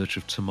In Search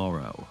of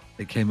Tomorrow?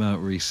 It came out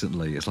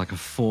recently. It's like a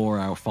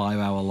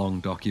 5-hour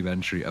long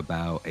documentary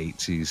about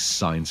 80s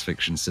science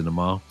fiction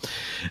cinema,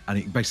 and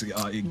it basically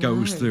it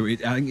goes through it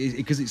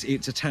because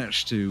it's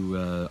attached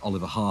to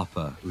Oliver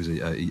Harper, who's a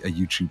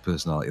YouTube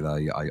personality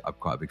that I'm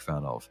quite a big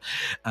fan of,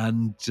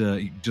 and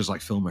he does like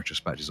film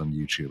retrospectives on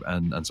YouTube,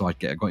 and so I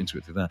got into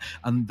it through there.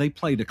 And they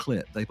played a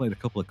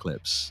couple of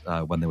clips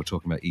when they were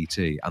talking about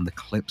E.T., and the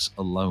clips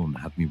alone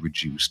had me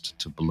reduced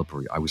to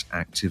blubbery. I was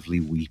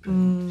actively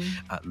weeping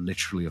at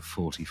literally a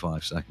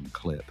 45-second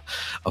clip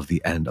of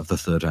the end of the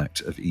third act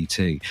of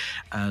E.T.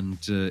 And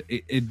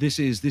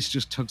this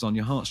just tugs on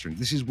your heartstrings.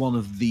 This is one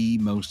of the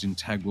most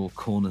integral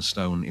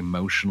cornerstone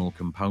emotional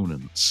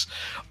components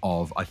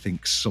of, I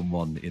think,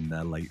 someone in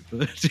their late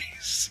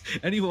 30s.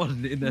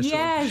 Anyone in their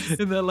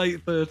in their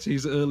late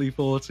 30s, early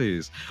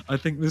 40s. I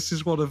think this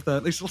is one of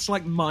their... It's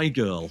like My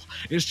Girl.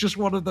 It's just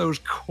one of those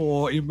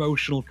core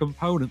emotional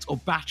components, or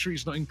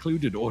Batteries Not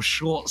Included, or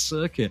Short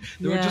Circuit.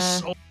 There are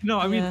just so...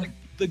 like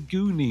The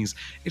Goonies.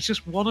 It's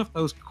just one of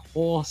those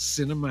core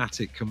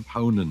cinematic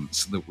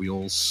components that we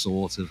all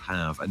sort of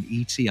have. And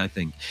E.T., I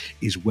think,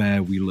 is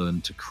where we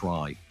learn to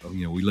cry.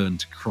 We learn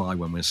to cry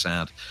when we're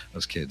sad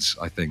as kids,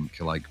 I think,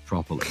 like,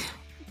 properly.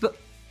 But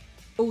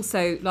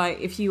also, like,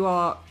 if you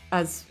are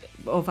as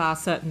of our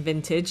certain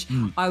vintage,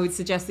 I would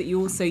suggest that you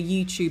also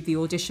YouTube the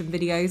audition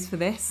videos for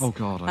this. Oh,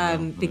 God, I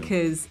know.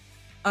 Because...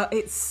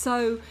 it's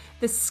so...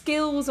 The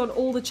skills on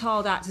all the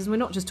child actors, we're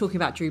not just talking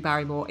about Drew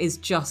Barrymore, is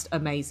just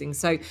amazing.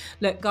 So,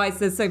 look, guys,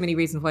 there's so many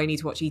reasons why you need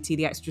to watch E.T.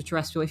 the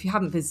Extraterrestrial. If you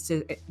haven't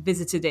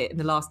visited it in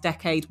the last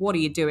decade, what are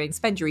you doing?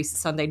 Spend your Easter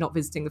Sunday not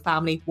visiting the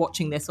family,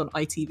 watching this on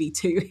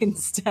ITV2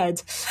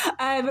 instead.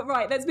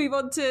 Right, let's move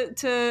on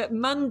to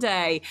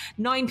Monday,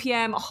 9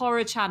 p.m,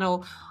 Horror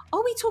Channel.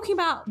 Are we talking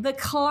about the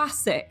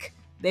classic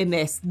in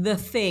this, The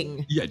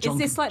Thing? Yeah, John, is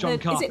this like John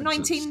is it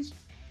 19...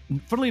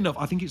 Funnily enough,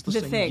 I think it's the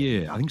same Thing.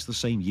 year. I think it's the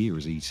same year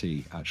as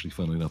E.T., actually,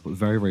 funnily enough, but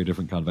very, very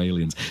different kind of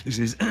aliens. This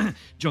is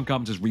John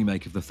Carpenter's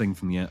remake of The Thing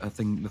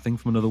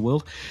from Another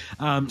World,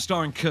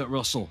 starring Kurt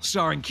Russell,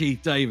 starring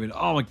Keith David.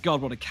 Oh my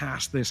God, what a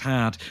cast this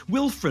had!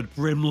 Wilfred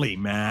Brimley,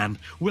 man,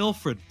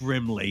 Wilfred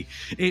Brimley.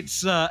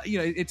 It's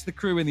it's the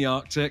crew in the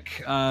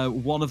Arctic.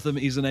 One of them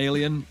is an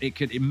alien.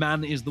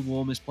 Man is the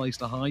warmest place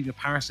to hide. A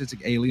parasitic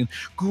alien.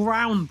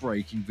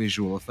 Groundbreaking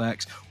visual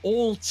effects.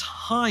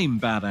 All-time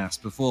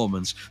badass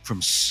performance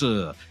from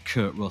Sir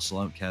Kurt Russell.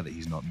 I don't care that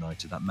he's not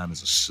knighted. That man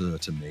is a sir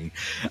to me.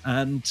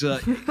 And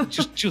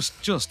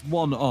just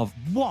one of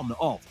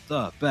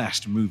the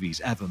best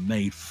movies ever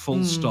made.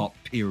 Full stop,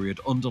 period,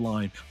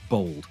 underline,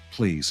 bold,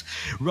 please.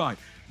 Right.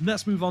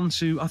 Let's move on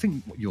to, I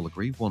think you'll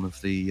agree, one of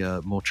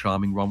the more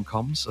charming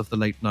rom-coms of the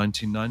late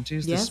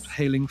 1990s. Yes. This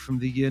hailing from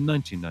the year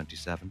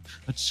 1997.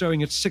 It's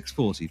showing at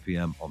 6:40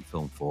 p.m. on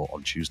Film 4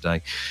 on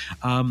Tuesday.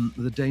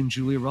 The Dame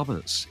Julia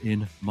Roberts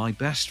in My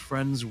Best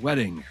Friend's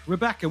Wedding.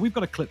 Rebecca, we've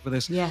got a clip for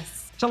this.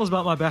 Yes. Tell us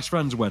about My Best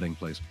Friend's Wedding,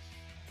 please.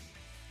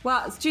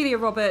 Well, it's Julia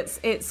Roberts.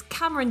 It's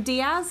Cameron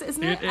Diaz,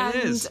 isn't it? It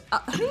is.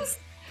 Who's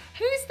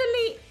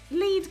the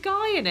lead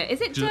guy in it?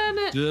 Is it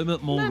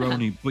Dermot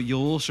Mulroney? But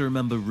you'll also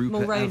remember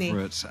Rupert Mulroney.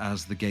 Everett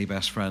as the gay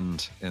best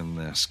friend in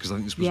this, because I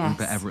think this was Yes.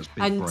 Rupert Everett's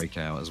big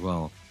breakout as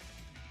well.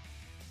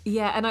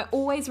 Yeah, and I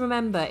always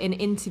remember in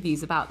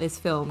interviews about this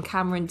film,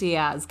 Cameron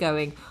Diaz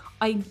going,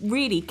 I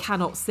really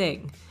cannot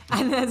sing.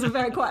 And there's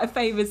quite a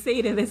famous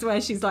scene in this where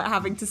she's like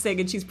having to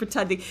sing and she's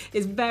pretending.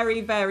 It's very,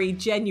 very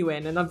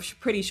genuine. And I'm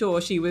pretty sure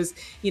she was,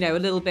 a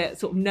little bit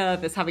sort of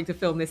nervous having to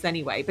film this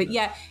anyway. But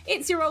yeah,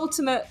 it's your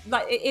ultimate,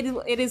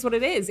 it is what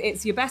it is.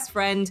 It's your best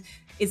friend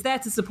is there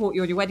to support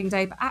you on your wedding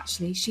day, but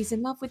actually she's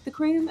in love with the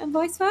groom and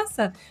vice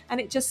versa. And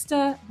it just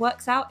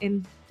works out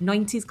in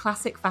 90s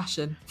classic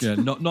fashion. Yeah,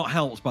 not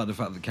helped by the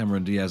fact that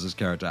Cameron Diaz's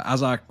character,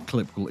 as our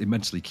clip will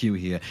immensely cue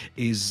here,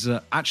 is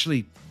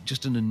actually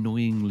just an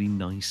annoyingly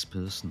nice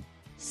person.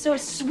 So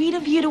sweet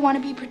of you to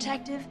want to be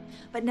protective,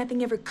 but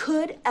nothing ever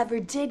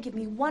did give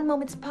me one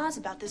moment's pause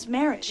about this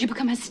marriage. You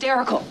become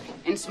hysterical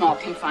in small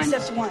confinement.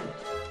 Except one.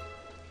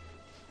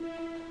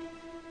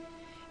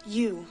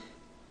 You.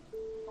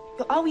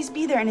 You'll always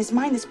be there in his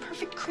mind, this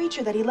perfect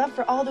creature that he loved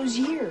for all those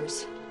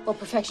years. Well,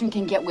 perfection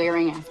can get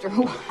wearing after a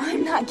while.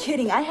 I'm not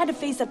kidding. I had to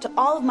face up to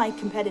all of my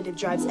competitive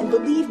drives, and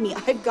believe me,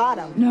 I've got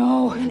them.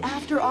 No. And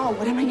after all,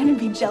 what am I going to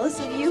be jealous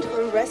of you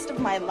for the rest of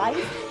my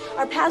life?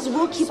 Our paths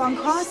will keep on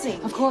crossing.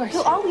 Of course.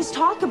 He'll always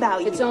talk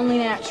about you. It's only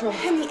natural.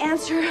 And the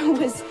answer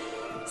was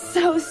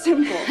so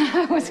simple.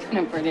 I was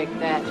going to predict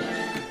that.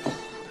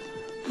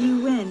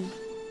 You win.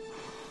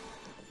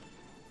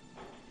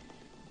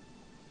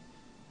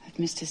 I've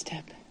missed a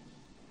step.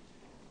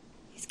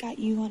 He's got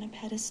you on a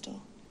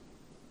pedestal.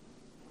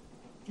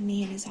 And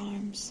me in his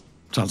arms.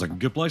 Sounds like a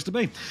good place to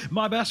be.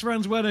 My Best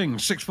Friend's Wedding,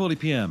 6:40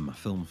 p.m,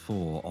 Film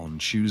 4 on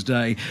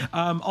Tuesday.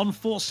 On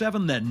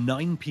 4/7 then,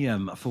 9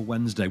 p.m. for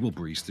Wednesday. We'll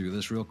breeze through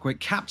this real quick.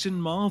 Captain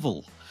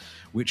Marvel,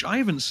 which I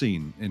haven't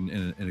seen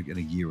in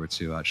a year or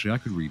two, actually. I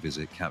could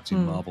revisit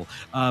Captain Marvel.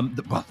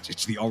 Well,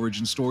 it's the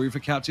origin story for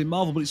Captain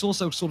Marvel, but it's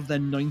also sort of their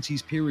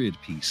 90s period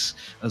piece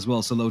as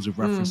well. So loads of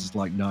references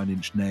like Nine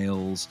Inch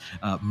Nails,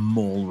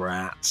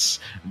 Mallrats,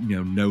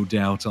 No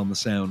Doubt on the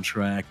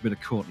soundtrack, bit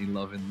of Courtney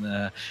Love in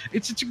there.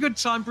 It's a good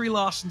time. Brie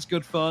Larson's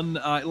good fun.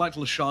 I like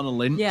Lashana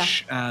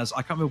Lynch as,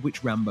 I can't remember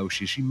which Rambo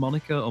she is. She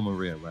Monica or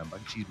Maria Rambo? I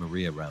think she's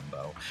Maria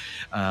Rambo.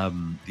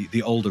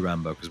 The older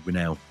Rambo, because we're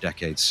now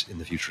decades in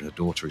the future and her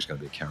daughter is going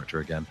to be a character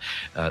again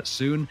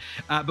soon.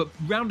 But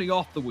rounding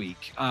off the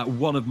week,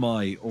 one of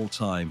my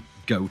all-time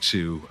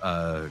go-to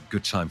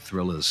good time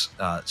thrillers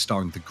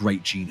starring the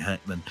great Gene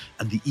Hackman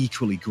and the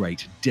equally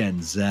great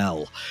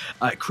Denzel.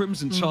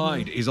 Crimson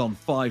Tide is on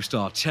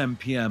 5-star, 10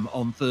 p.m.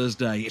 on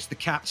Thursday. It's the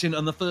captain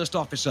and the first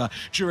officer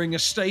during a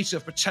state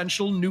of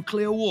potential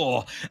nuclear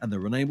war, and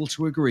they're unable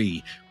to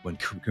agree when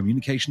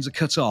communications are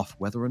cut off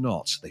whether or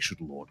not they should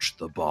launch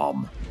the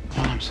bomb.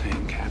 All I'm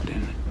saying,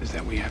 Captain, is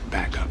that we have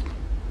backup.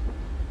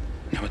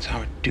 Now it's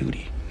our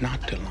duty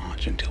not to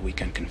launch until we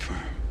can confirm.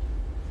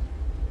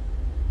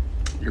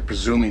 You're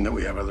presuming that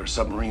we have other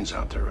submarines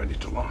out there ready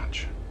to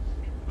launch.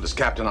 But as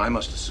captain, I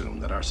must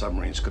assume that our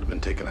submarines could have been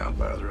taken out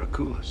by other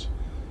Akulas.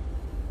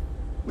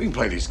 We can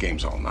play these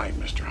games all night,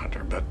 Mr.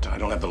 Hunter, but I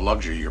don't have the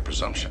luxury of your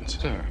presumptions.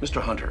 Sir.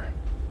 Mr. Hunter,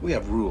 we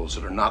have rules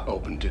that are not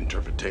open to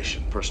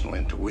interpretation, personal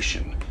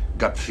intuition,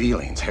 gut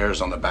feelings,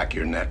 hairs on the back of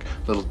your neck,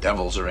 little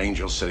devils or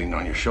angels sitting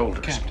on your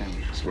shoulders. Captain.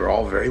 We're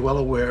all very well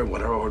aware of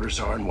what our orders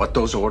are and what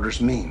those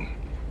orders mean.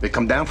 They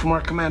come down from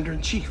our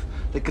commander-in-chief.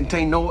 They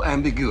contain no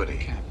ambiguity.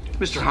 Captain.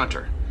 Mr.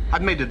 Hunter,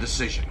 I've made a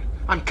decision.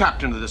 I'm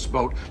captain of this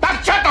boat.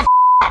 Now shut the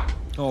up!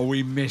 Oh,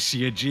 we miss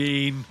you,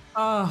 Gene.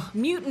 Oh,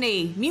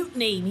 mutiny.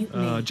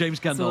 James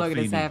That's all I'm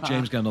gonna say Gandolfini. about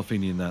James that.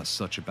 Gandolfini in that's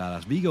such a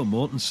badass. Viggo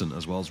Mortensen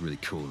as well is really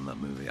cool in that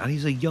movie. And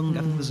he's a young,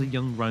 I think there's a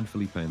young Ryan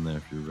Felipe in there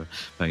if you're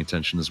paying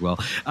attention as well.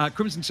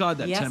 Crimson Tide,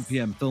 that Yes. 10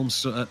 p.m. Film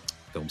Star,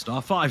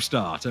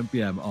 5-star, 10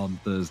 p.m. on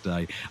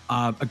Thursday.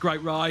 A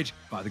great ride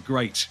by the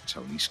great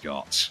Tony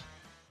Scott.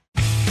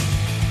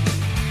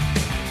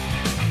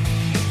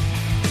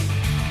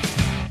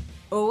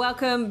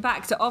 Welcome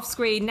back to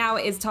Offscreen. Now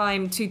it is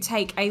time to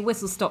take a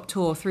whistle-stop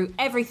tour through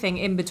everything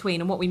in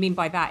between. And what we mean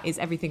by that is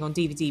everything on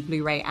DVD,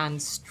 Blu-ray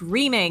and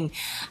streaming.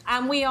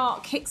 And we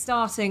are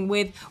kickstarting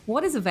with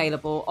what is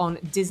available on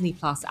Disney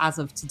Plus as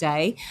of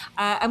today.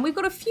 And we've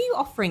got a few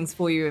offerings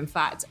for you, in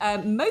fact.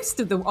 Most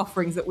of the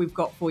offerings that we've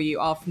got for you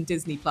are from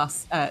Disney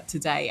Plus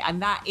today.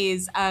 And that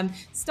is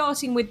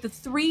starting with The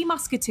Three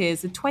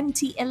Musketeers, the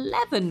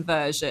 2011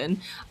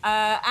 version.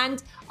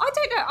 And I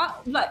don't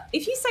know, look,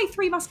 if you say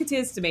Three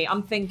Musketeers to me,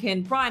 I'm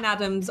thinking Bryan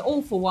Adams,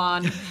 All for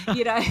One,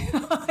 you know,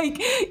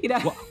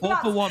 All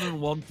for One and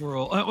One for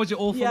All. Was it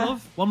All for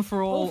Love? One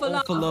for All for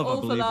Love,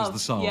 I believe is the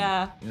song.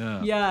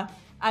 Yeah.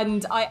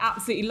 And I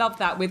absolutely love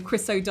that with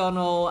Chris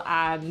O'Donnell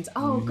and,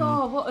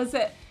 God, what was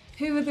it?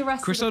 Who were the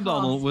rest Chris of the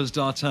O'Donnell cast? was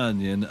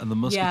D'Artagnan, and the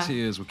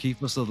Musketeers were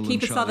Kiefer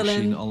Sutherland, Charlie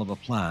Sheen, Oliver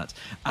Platt,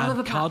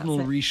 and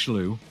Cardinal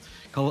Richelieu.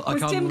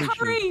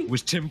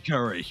 Was Tim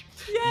Curry.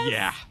 Yes.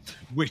 Yeah,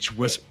 which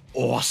was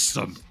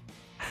awesome.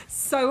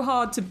 So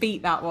hard to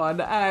beat that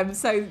one.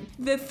 So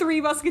the Three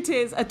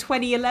Musketeers, a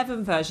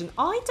 2011 version.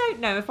 I don't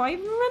know if I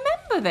even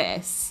remember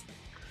this.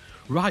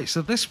 Right,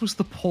 so this was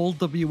the Paul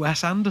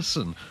W.S.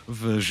 Anderson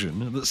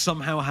version that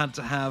somehow had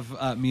to have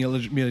Mila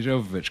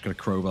Jovovich kind of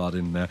crowbarred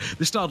in there.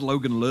 This starred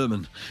Logan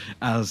Lerman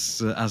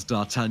as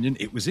D'Artagnan.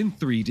 It was in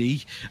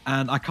 3D,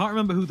 and I can't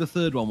remember who the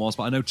third one was,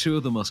 but I know two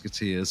of the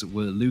Musketeers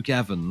were Luke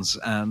Evans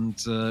and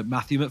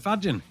Matthew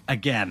McFadden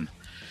again.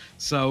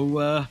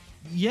 So,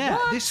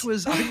 this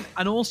was, I think,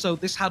 and also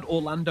this had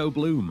Orlando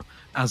Bloom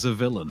as a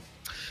villain.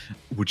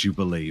 Would you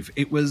believe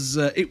it was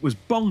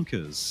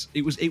bonkers?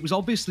 It was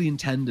obviously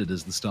intended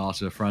as the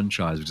start of a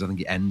franchise, because I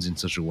think it ends in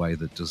such a way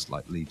that does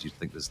lead you to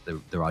think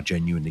there are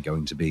genuinely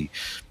going to be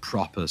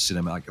proper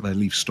cinema. Like they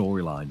leave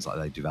storylines like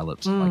they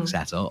developed,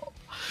 set up,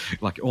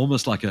 like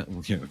almost like a.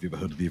 Have you ever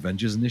heard of the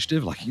Avengers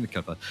Initiative? Like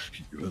kind of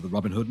the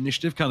Robin Hood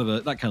Initiative, kind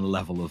of that kind of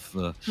level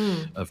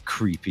of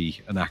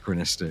creepy,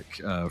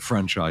 anachronistic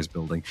franchise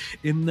building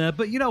in there.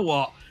 But you know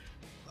what?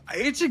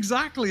 It's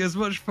exactly as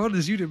much fun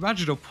as you'd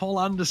imagine a Paul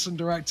Anderson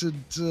directed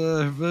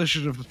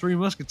version of The Three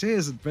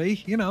Musketeers would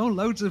be. You know,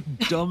 loads of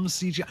dumb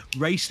CGI.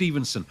 Ray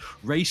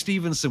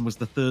Stevenson was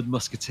the third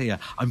Musketeer.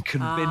 I'm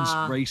convinced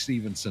Ray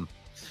Stevenson.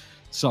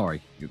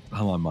 Sorry,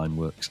 how my mind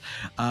works.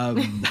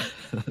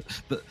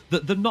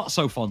 The not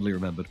so fondly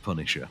remembered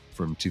Punisher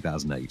from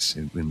 2008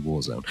 in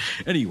Warzone.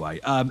 Anyway,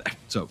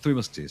 so Three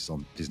Musketeers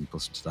on Disney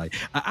Plus today.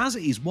 As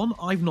it is one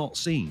I've not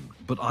seen,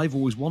 but I've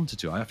always wanted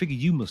to. I figure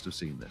you must have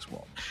seen this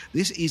one.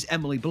 This is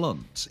Emily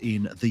Blunt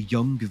in The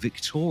Young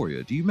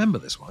Victoria. Do you remember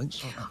this one?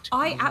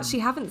 I actually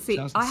haven't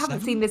seen. I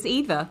haven't seen this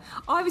either.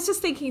 I was just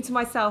thinking to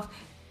myself,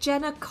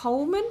 Jenna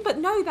Coleman, but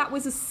no, that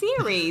was a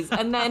series,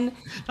 and then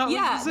that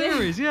was a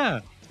series,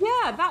 yeah.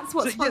 Yeah, that's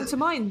what sprung to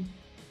mind.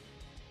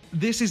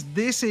 This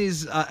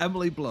is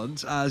Emily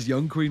Blunt as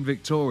young Queen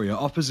Victoria,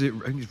 opposite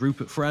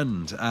Rupert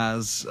Friend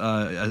as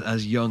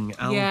young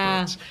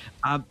Albert.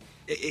 Yeah.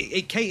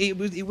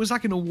 It was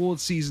like an award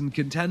season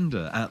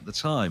contender at the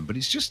time, but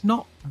it's just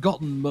not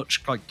gotten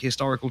much like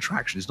historical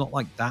traction. It's not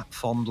like that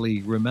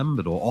fondly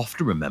remembered or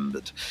often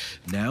remembered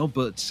now.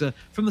 But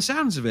from the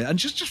sounds of it, and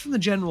just from the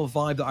general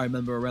vibe that I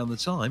remember around the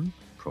time,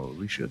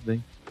 probably should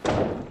be.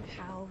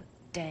 How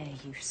dare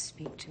you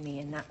speak to me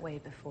in that way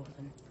before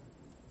them?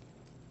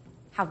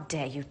 How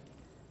dare you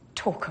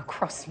talk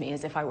across me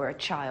as if I were a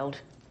child?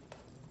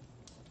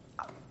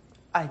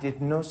 I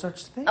did no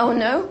such thing. Oh,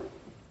 no?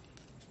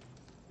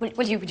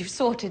 Well, you've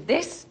sorted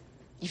this.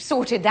 You've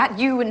sorted that.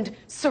 You and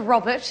Sir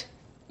Robert.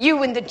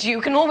 You and the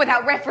Duke, and all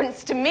without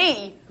reference to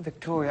me.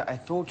 Victoria, I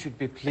thought you'd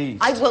be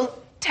pleased. I will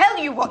tell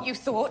you what you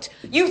thought.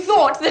 You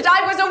thought that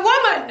I was a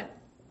woman!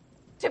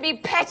 To be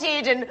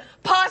petted and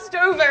passed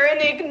over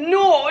and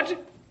ignored.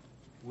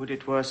 Would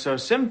it were so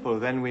simple,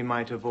 then we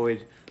might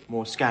avoid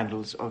more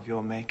scandals of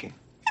your making.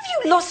 Have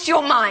you lost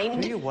your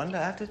mind? Do you wonder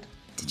at it?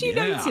 Did you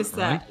notice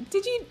that?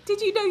 Did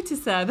you notice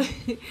that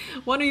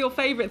one of your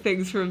favourite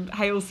things from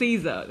Hail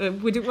Caesar?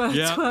 Would it were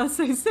so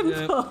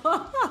simple?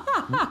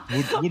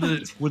 Would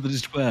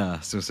it were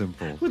so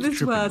simple? Would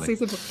it were so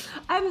simple?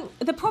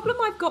 The problem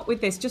I've got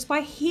with this, just by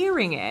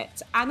hearing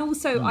it, and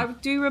also I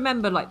do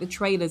remember like the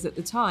trailers at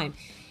the time,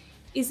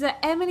 is that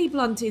Emily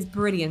Blunt is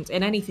brilliant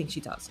in anything she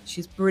does.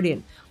 She's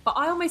brilliant. But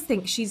I almost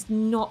think she's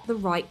not the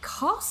right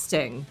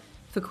casting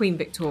for Queen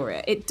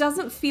Victoria. It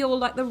doesn't feel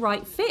like the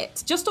right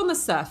fit, just on the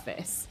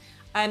surface.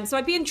 So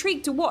I'd be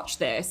intrigued to watch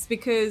this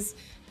because,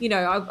 you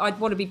know, I'd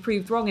want to be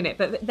proved wrong in it.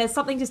 But there's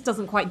something just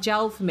doesn't quite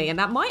gel for me. And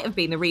that might have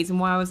been the reason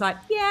why I was like,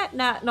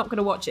 not going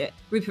to watch it.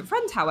 Rupert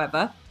Friend,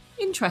 however,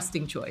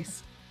 interesting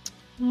choice.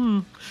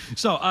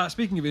 So,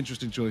 speaking of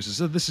interesting choices,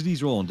 so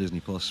these are all on Disney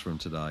Plus from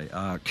today.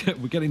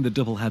 We're getting the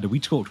double header. We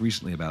talked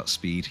recently about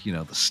Speed, you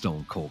know, the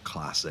Stone Cold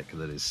classic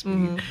that is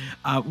Speed.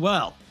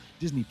 Well,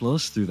 Disney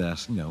Plus, through their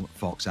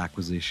Fox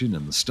acquisition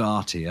and the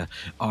Star tier,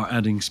 are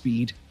adding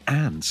Speed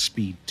and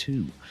Speed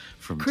 2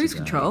 from Cruise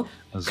today Control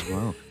as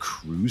well.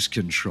 Cruise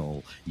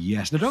Control,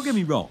 yes. Now, don't get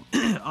me wrong.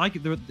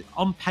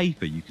 On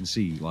paper, you can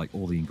see like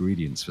all the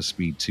ingredients for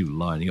Speed 2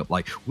 lining up.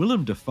 Like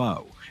Willem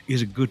Dafoe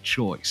is a good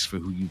choice for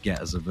who you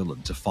get as a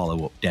villain to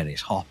follow up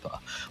Dennis Hopper.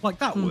 Like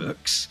that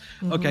works.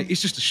 Mm-hmm. Okay,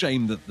 it's just a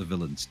shame that the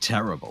villain's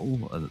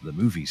terrible, and that the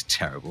movie's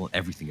terrible, and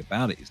everything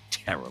about it is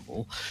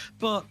terrible.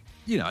 But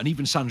and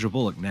even Sandra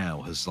Bullock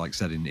now has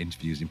said in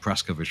interviews, in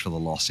press coverage for The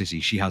Lost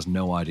City, she has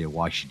no idea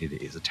why she did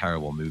it. It's a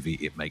terrible movie.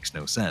 It makes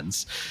no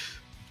sense,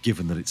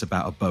 given that it's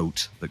about a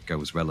boat that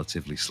goes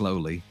relatively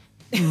slowly.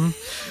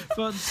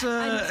 But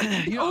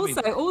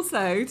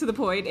also to the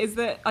point is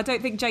that I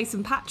don't think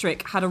Jason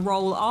Patric had a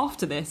role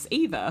after this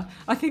either.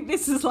 I think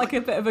this is like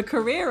a bit of a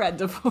career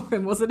ender for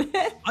him, wasn't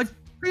it? I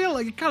feel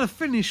like he kind of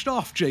finished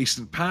off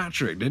Jason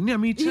Patric, didn't he? I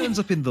mean, he turns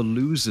up in The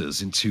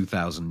Losers in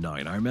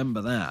 2009. I remember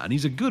that. And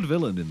he's a good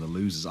villain in The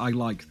Losers. I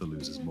like The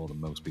Losers more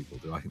than most people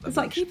do. I think it's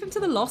like, keep him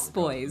to the Lost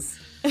Boys.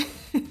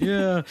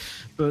 Yeah,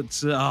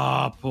 but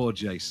poor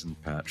Jason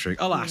Patric.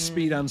 Alas,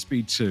 Speed and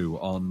Speed 2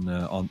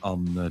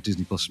 on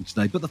Disney Plus from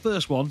today. But the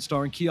first one,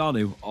 starring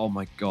Keanu, oh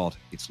my God,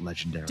 it's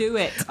legendary. Do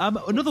it.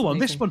 Another one.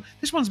 This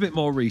one's a bit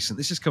more recent.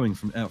 This is coming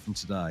out from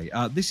today.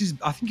 I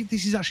think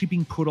this is actually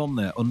being put on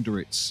there under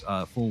its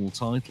full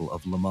title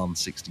of Le Mans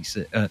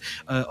 66.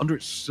 Under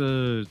its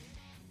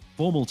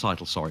formal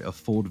title, of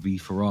Ford v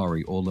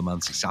Ferrari or Le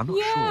Mans 66. I'm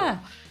not sure.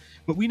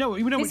 But we know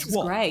which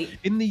one. Great.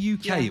 In the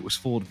UK, it was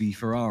Ford v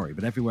Ferrari,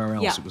 but everywhere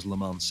else it was Le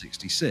Mans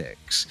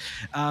 66.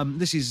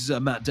 This is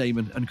Matt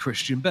Damon and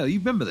Christian Bale. You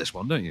remember this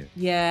one, don't you?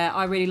 Yeah,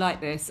 I really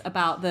like this,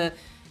 about the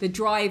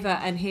driver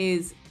and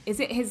his... Is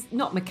it his,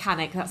 not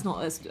mechanic? That's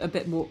not a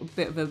bit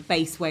of a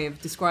base way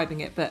of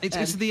describing it, but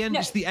it's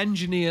the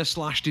engineer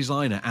 /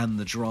 designer and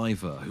the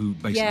driver who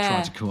basically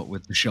tried to come up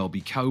with the Shelby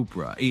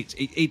Cobra. It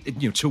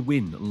to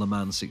win Le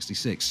Mans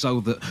 66,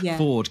 so that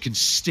Ford can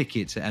stick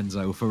it to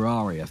Enzo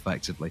Ferrari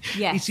effectively.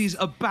 Yes. It is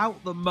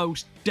about the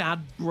most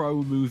dad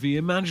bro movie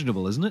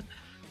imaginable, isn't it?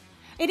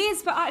 It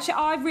is, but actually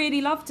I really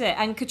loved it.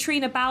 And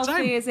Katrina Balfe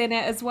is in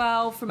it as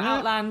well from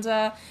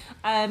Outlander.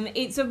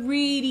 It's a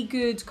really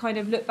good kind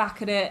of look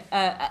back at it,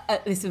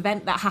 at this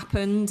event that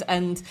happened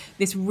and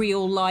this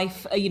real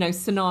life,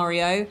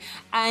 scenario.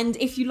 And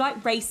if you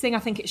like racing, I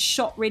think it's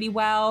shot really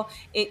well.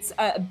 It's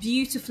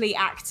beautifully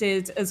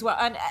acted as well.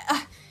 And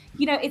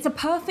it's a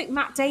perfect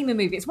Matt Damon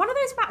movie. It's one of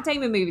those Matt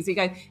Damon movies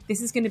where you go,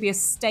 this is going to be a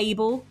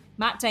stable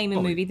Matt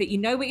Damon movie that you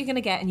know what you're going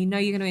to get and you know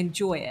you're going to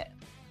enjoy it.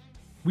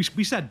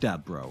 We said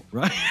dad bro,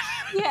 right?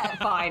 Yeah,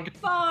 fine.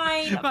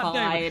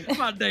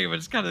 Matt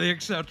Damon's kind of the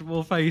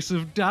acceptable face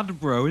of dad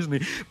bro, isn't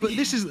he? But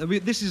this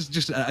is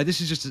just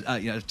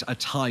a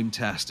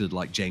time-tested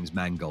like James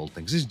Mangold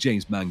thing. This is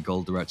James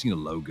Mangold directing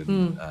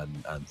Logan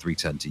and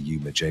 3:10 to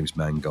Yuma. James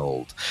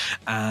Mangold,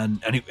 and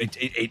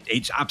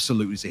it's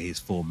absolutely to his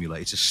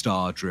formula. It's a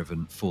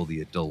star-driven for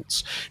the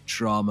adults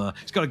drama.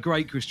 It's got a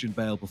great Christian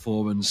Bale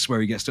performance where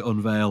he gets to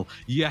unveil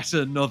yet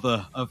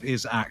another of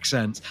his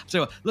accents.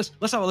 So let's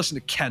have a listen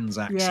to Ken's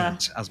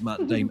accent as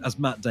Matt Damon,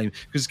 because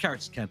his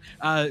character's Ken.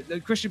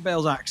 Christian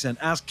Bale's accent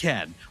as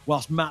Ken,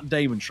 whilst Matt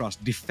Damon tries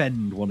to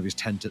defend one of his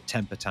temper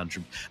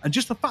tantrums. And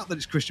just the fact that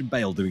it's Christian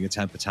Bale doing a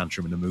temper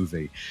tantrum in a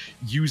movie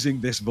using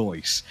this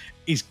voice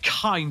is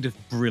kind of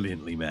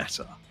brilliantly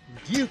meta.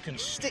 You can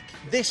stick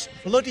this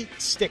bloody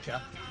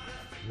sticker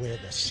where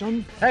the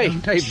sun Hey,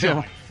 Bill.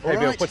 shine, Hey,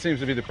 Bill, right? what seems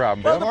to be the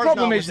problem, Well, Bill? the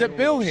problem is that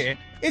Bill here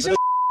is a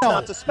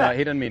not to spec. No,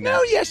 he doesn't mean that.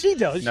 No, yes, he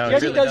does. No,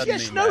 yes, he he really does. doesn't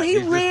Yes, mean no, that. he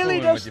He's just really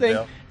fooling does with you, think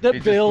Bill. that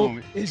He's just Bill fooling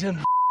with- is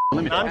a.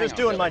 I'm just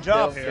doing my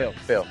job here.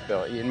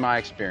 Bill, in my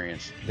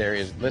experience,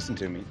 listen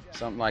to me,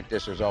 something like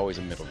this, there's always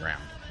a middle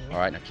ground. All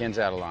right, now Ken's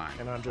out of line.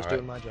 And I'm just all right?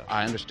 doing my job.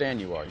 I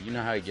understand you are. You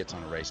know how he gets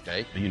on a race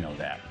day. You know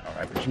that, all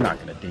right? But you're not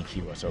going to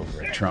DQ us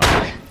over a Trump.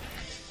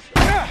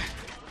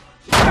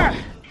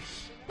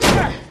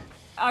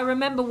 I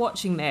remember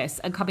watching this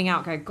and coming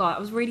out going, God,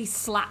 it was really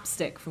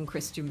slapstick from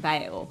Christian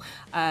Bale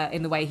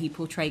in the way he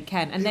portrayed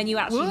Ken. And then you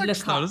actually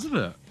look up, isn't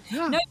it?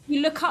 Yeah. No,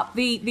 you look up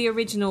the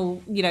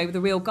original, the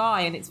real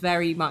guy, and it's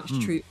very much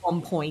true,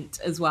 on point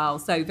as well.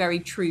 So very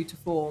true to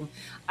form.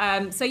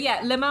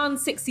 Le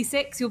Mans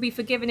 66, you'll be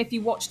forgiven if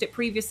you watched it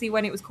previously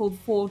when it was called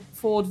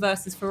Ford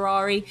versus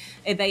Ferrari.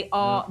 They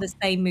are the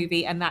same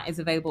movie, and that is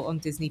available on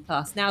Disney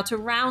Plus. Now, to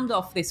round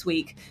off this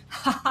week,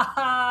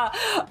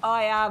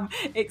 I am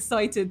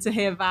excited to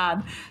hear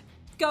Van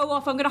go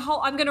off. I'm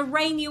going to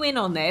rein you in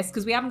on this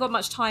because we haven't got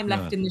much time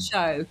left in the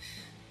show.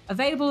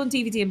 Available on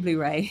DVD and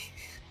Blu-ray.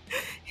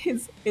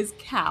 Is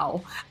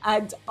Cow.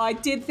 And I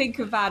did think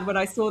of Van when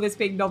I saw this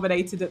being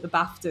nominated at the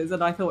BAFTAs,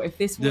 and I thought, if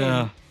this wins,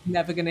 I'm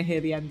never going to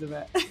hear the end of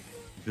it.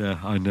 Yeah,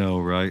 I know,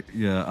 right?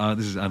 Yeah,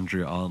 this is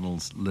Andrea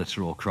Arnold's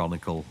literal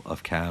chronicle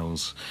of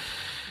cows.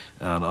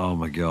 And oh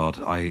my God,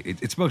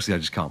 it's mostly I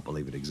just can't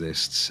believe it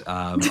exists.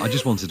 I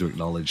just wanted to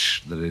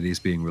acknowledge that it is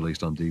being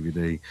released on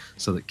DVD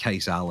so that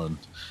Case Allen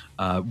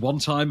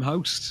one-time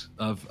host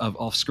of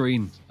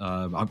Offscreen.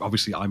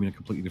 Obviously, I'm in a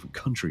completely different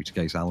country to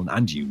Case Alan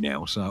and you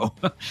now, so.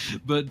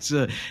 But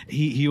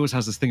he always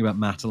has this thing about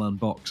Matalan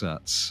box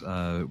sets,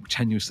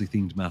 tenuously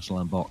themed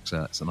Matalan box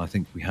sets, and I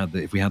think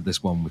if we had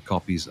this one with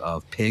copies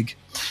of Pig,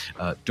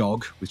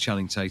 Dog with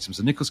Channing Tatum,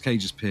 so Nicolas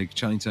Cage's Pig,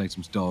 Channing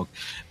Tatum's Dog,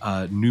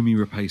 Noomi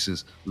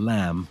Rapace's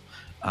Lamb.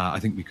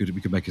 I think we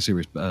could make a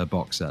serious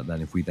box set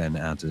then if we then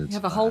added. You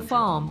have a whole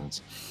farm.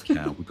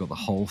 Cow. We've got the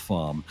whole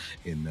farm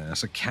in there.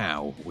 It's a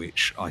cow,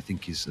 which I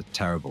think is a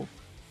terrible,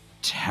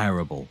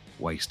 terrible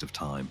waste of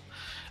time.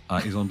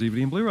 Is on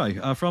DVD and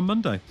Blu-ray from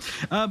Monday.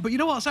 But you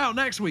know what's out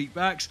next week,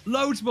 Max?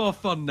 Loads more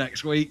fun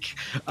next week.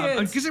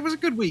 Because it was a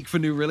good week for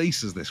new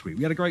releases this week.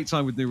 We had a great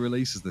time with new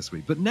releases this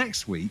week. But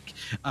next week,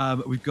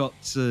 we've got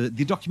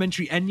the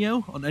documentary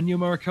Ennio on Ennio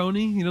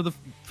Morricone, you know, the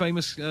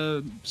famous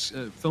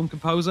film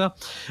composer.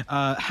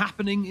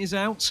 Happening is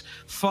out.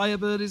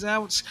 Firebird is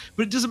out.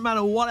 But it doesn't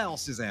matter what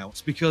else is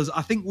out, because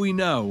I think we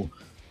know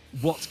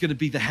what's going to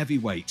be the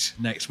heavyweight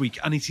next week.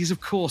 And it is, of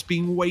course,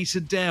 being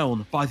weighted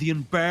down by the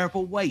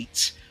unbearable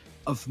weight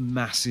of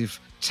massive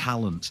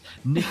talent.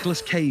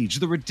 Nicolas Cage.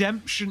 The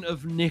redemption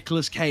of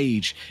Nicolas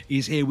Cage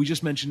is here. We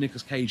just mentioned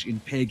Nicolas Cage in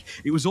Pig.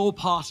 It was all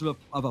part of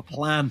a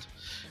plan.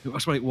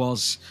 That's what it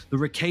was. The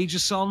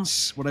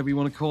Recageissance, whatever you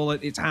want to call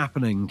it, it's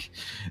happening.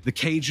 The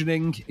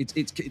Cagening,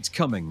 it's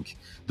coming.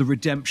 The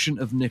redemption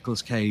of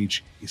Nicolas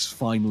Cage is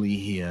finally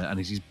here, and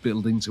it is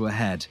building to a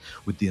head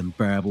with the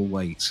unbearable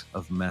weight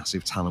of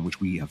massive talent, which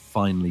we are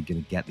finally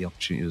going to get the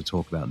opportunity to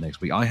talk about next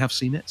week. I have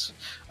seen it.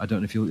 I don't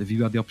know if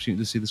you had the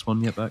opportunity to see this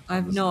one yet, Beck?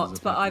 I've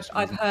not, but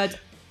I've heard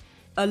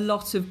a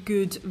lot of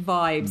good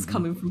vibes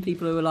coming from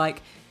people who are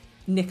like,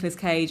 Nicolas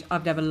Cage,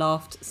 I've never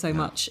laughed so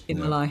much in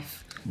my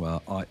life.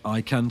 Well,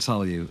 I can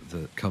tell you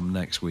that come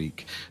next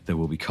week, there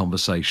will be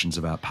conversations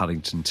about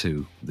Paddington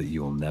 2 that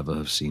you will never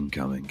have seen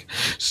coming.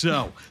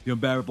 So, the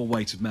unbearable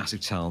weight of massive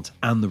talent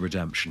and the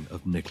redemption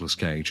of Nicolas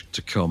Cage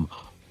to come,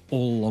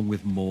 all along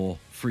with more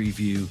free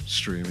view,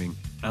 streaming,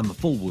 and the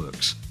full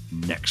works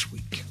next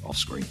week off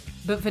screen.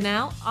 But for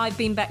now, I've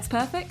been Bex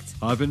Perfect.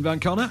 I've been Van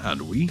Connor,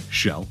 and we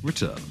shall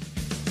return.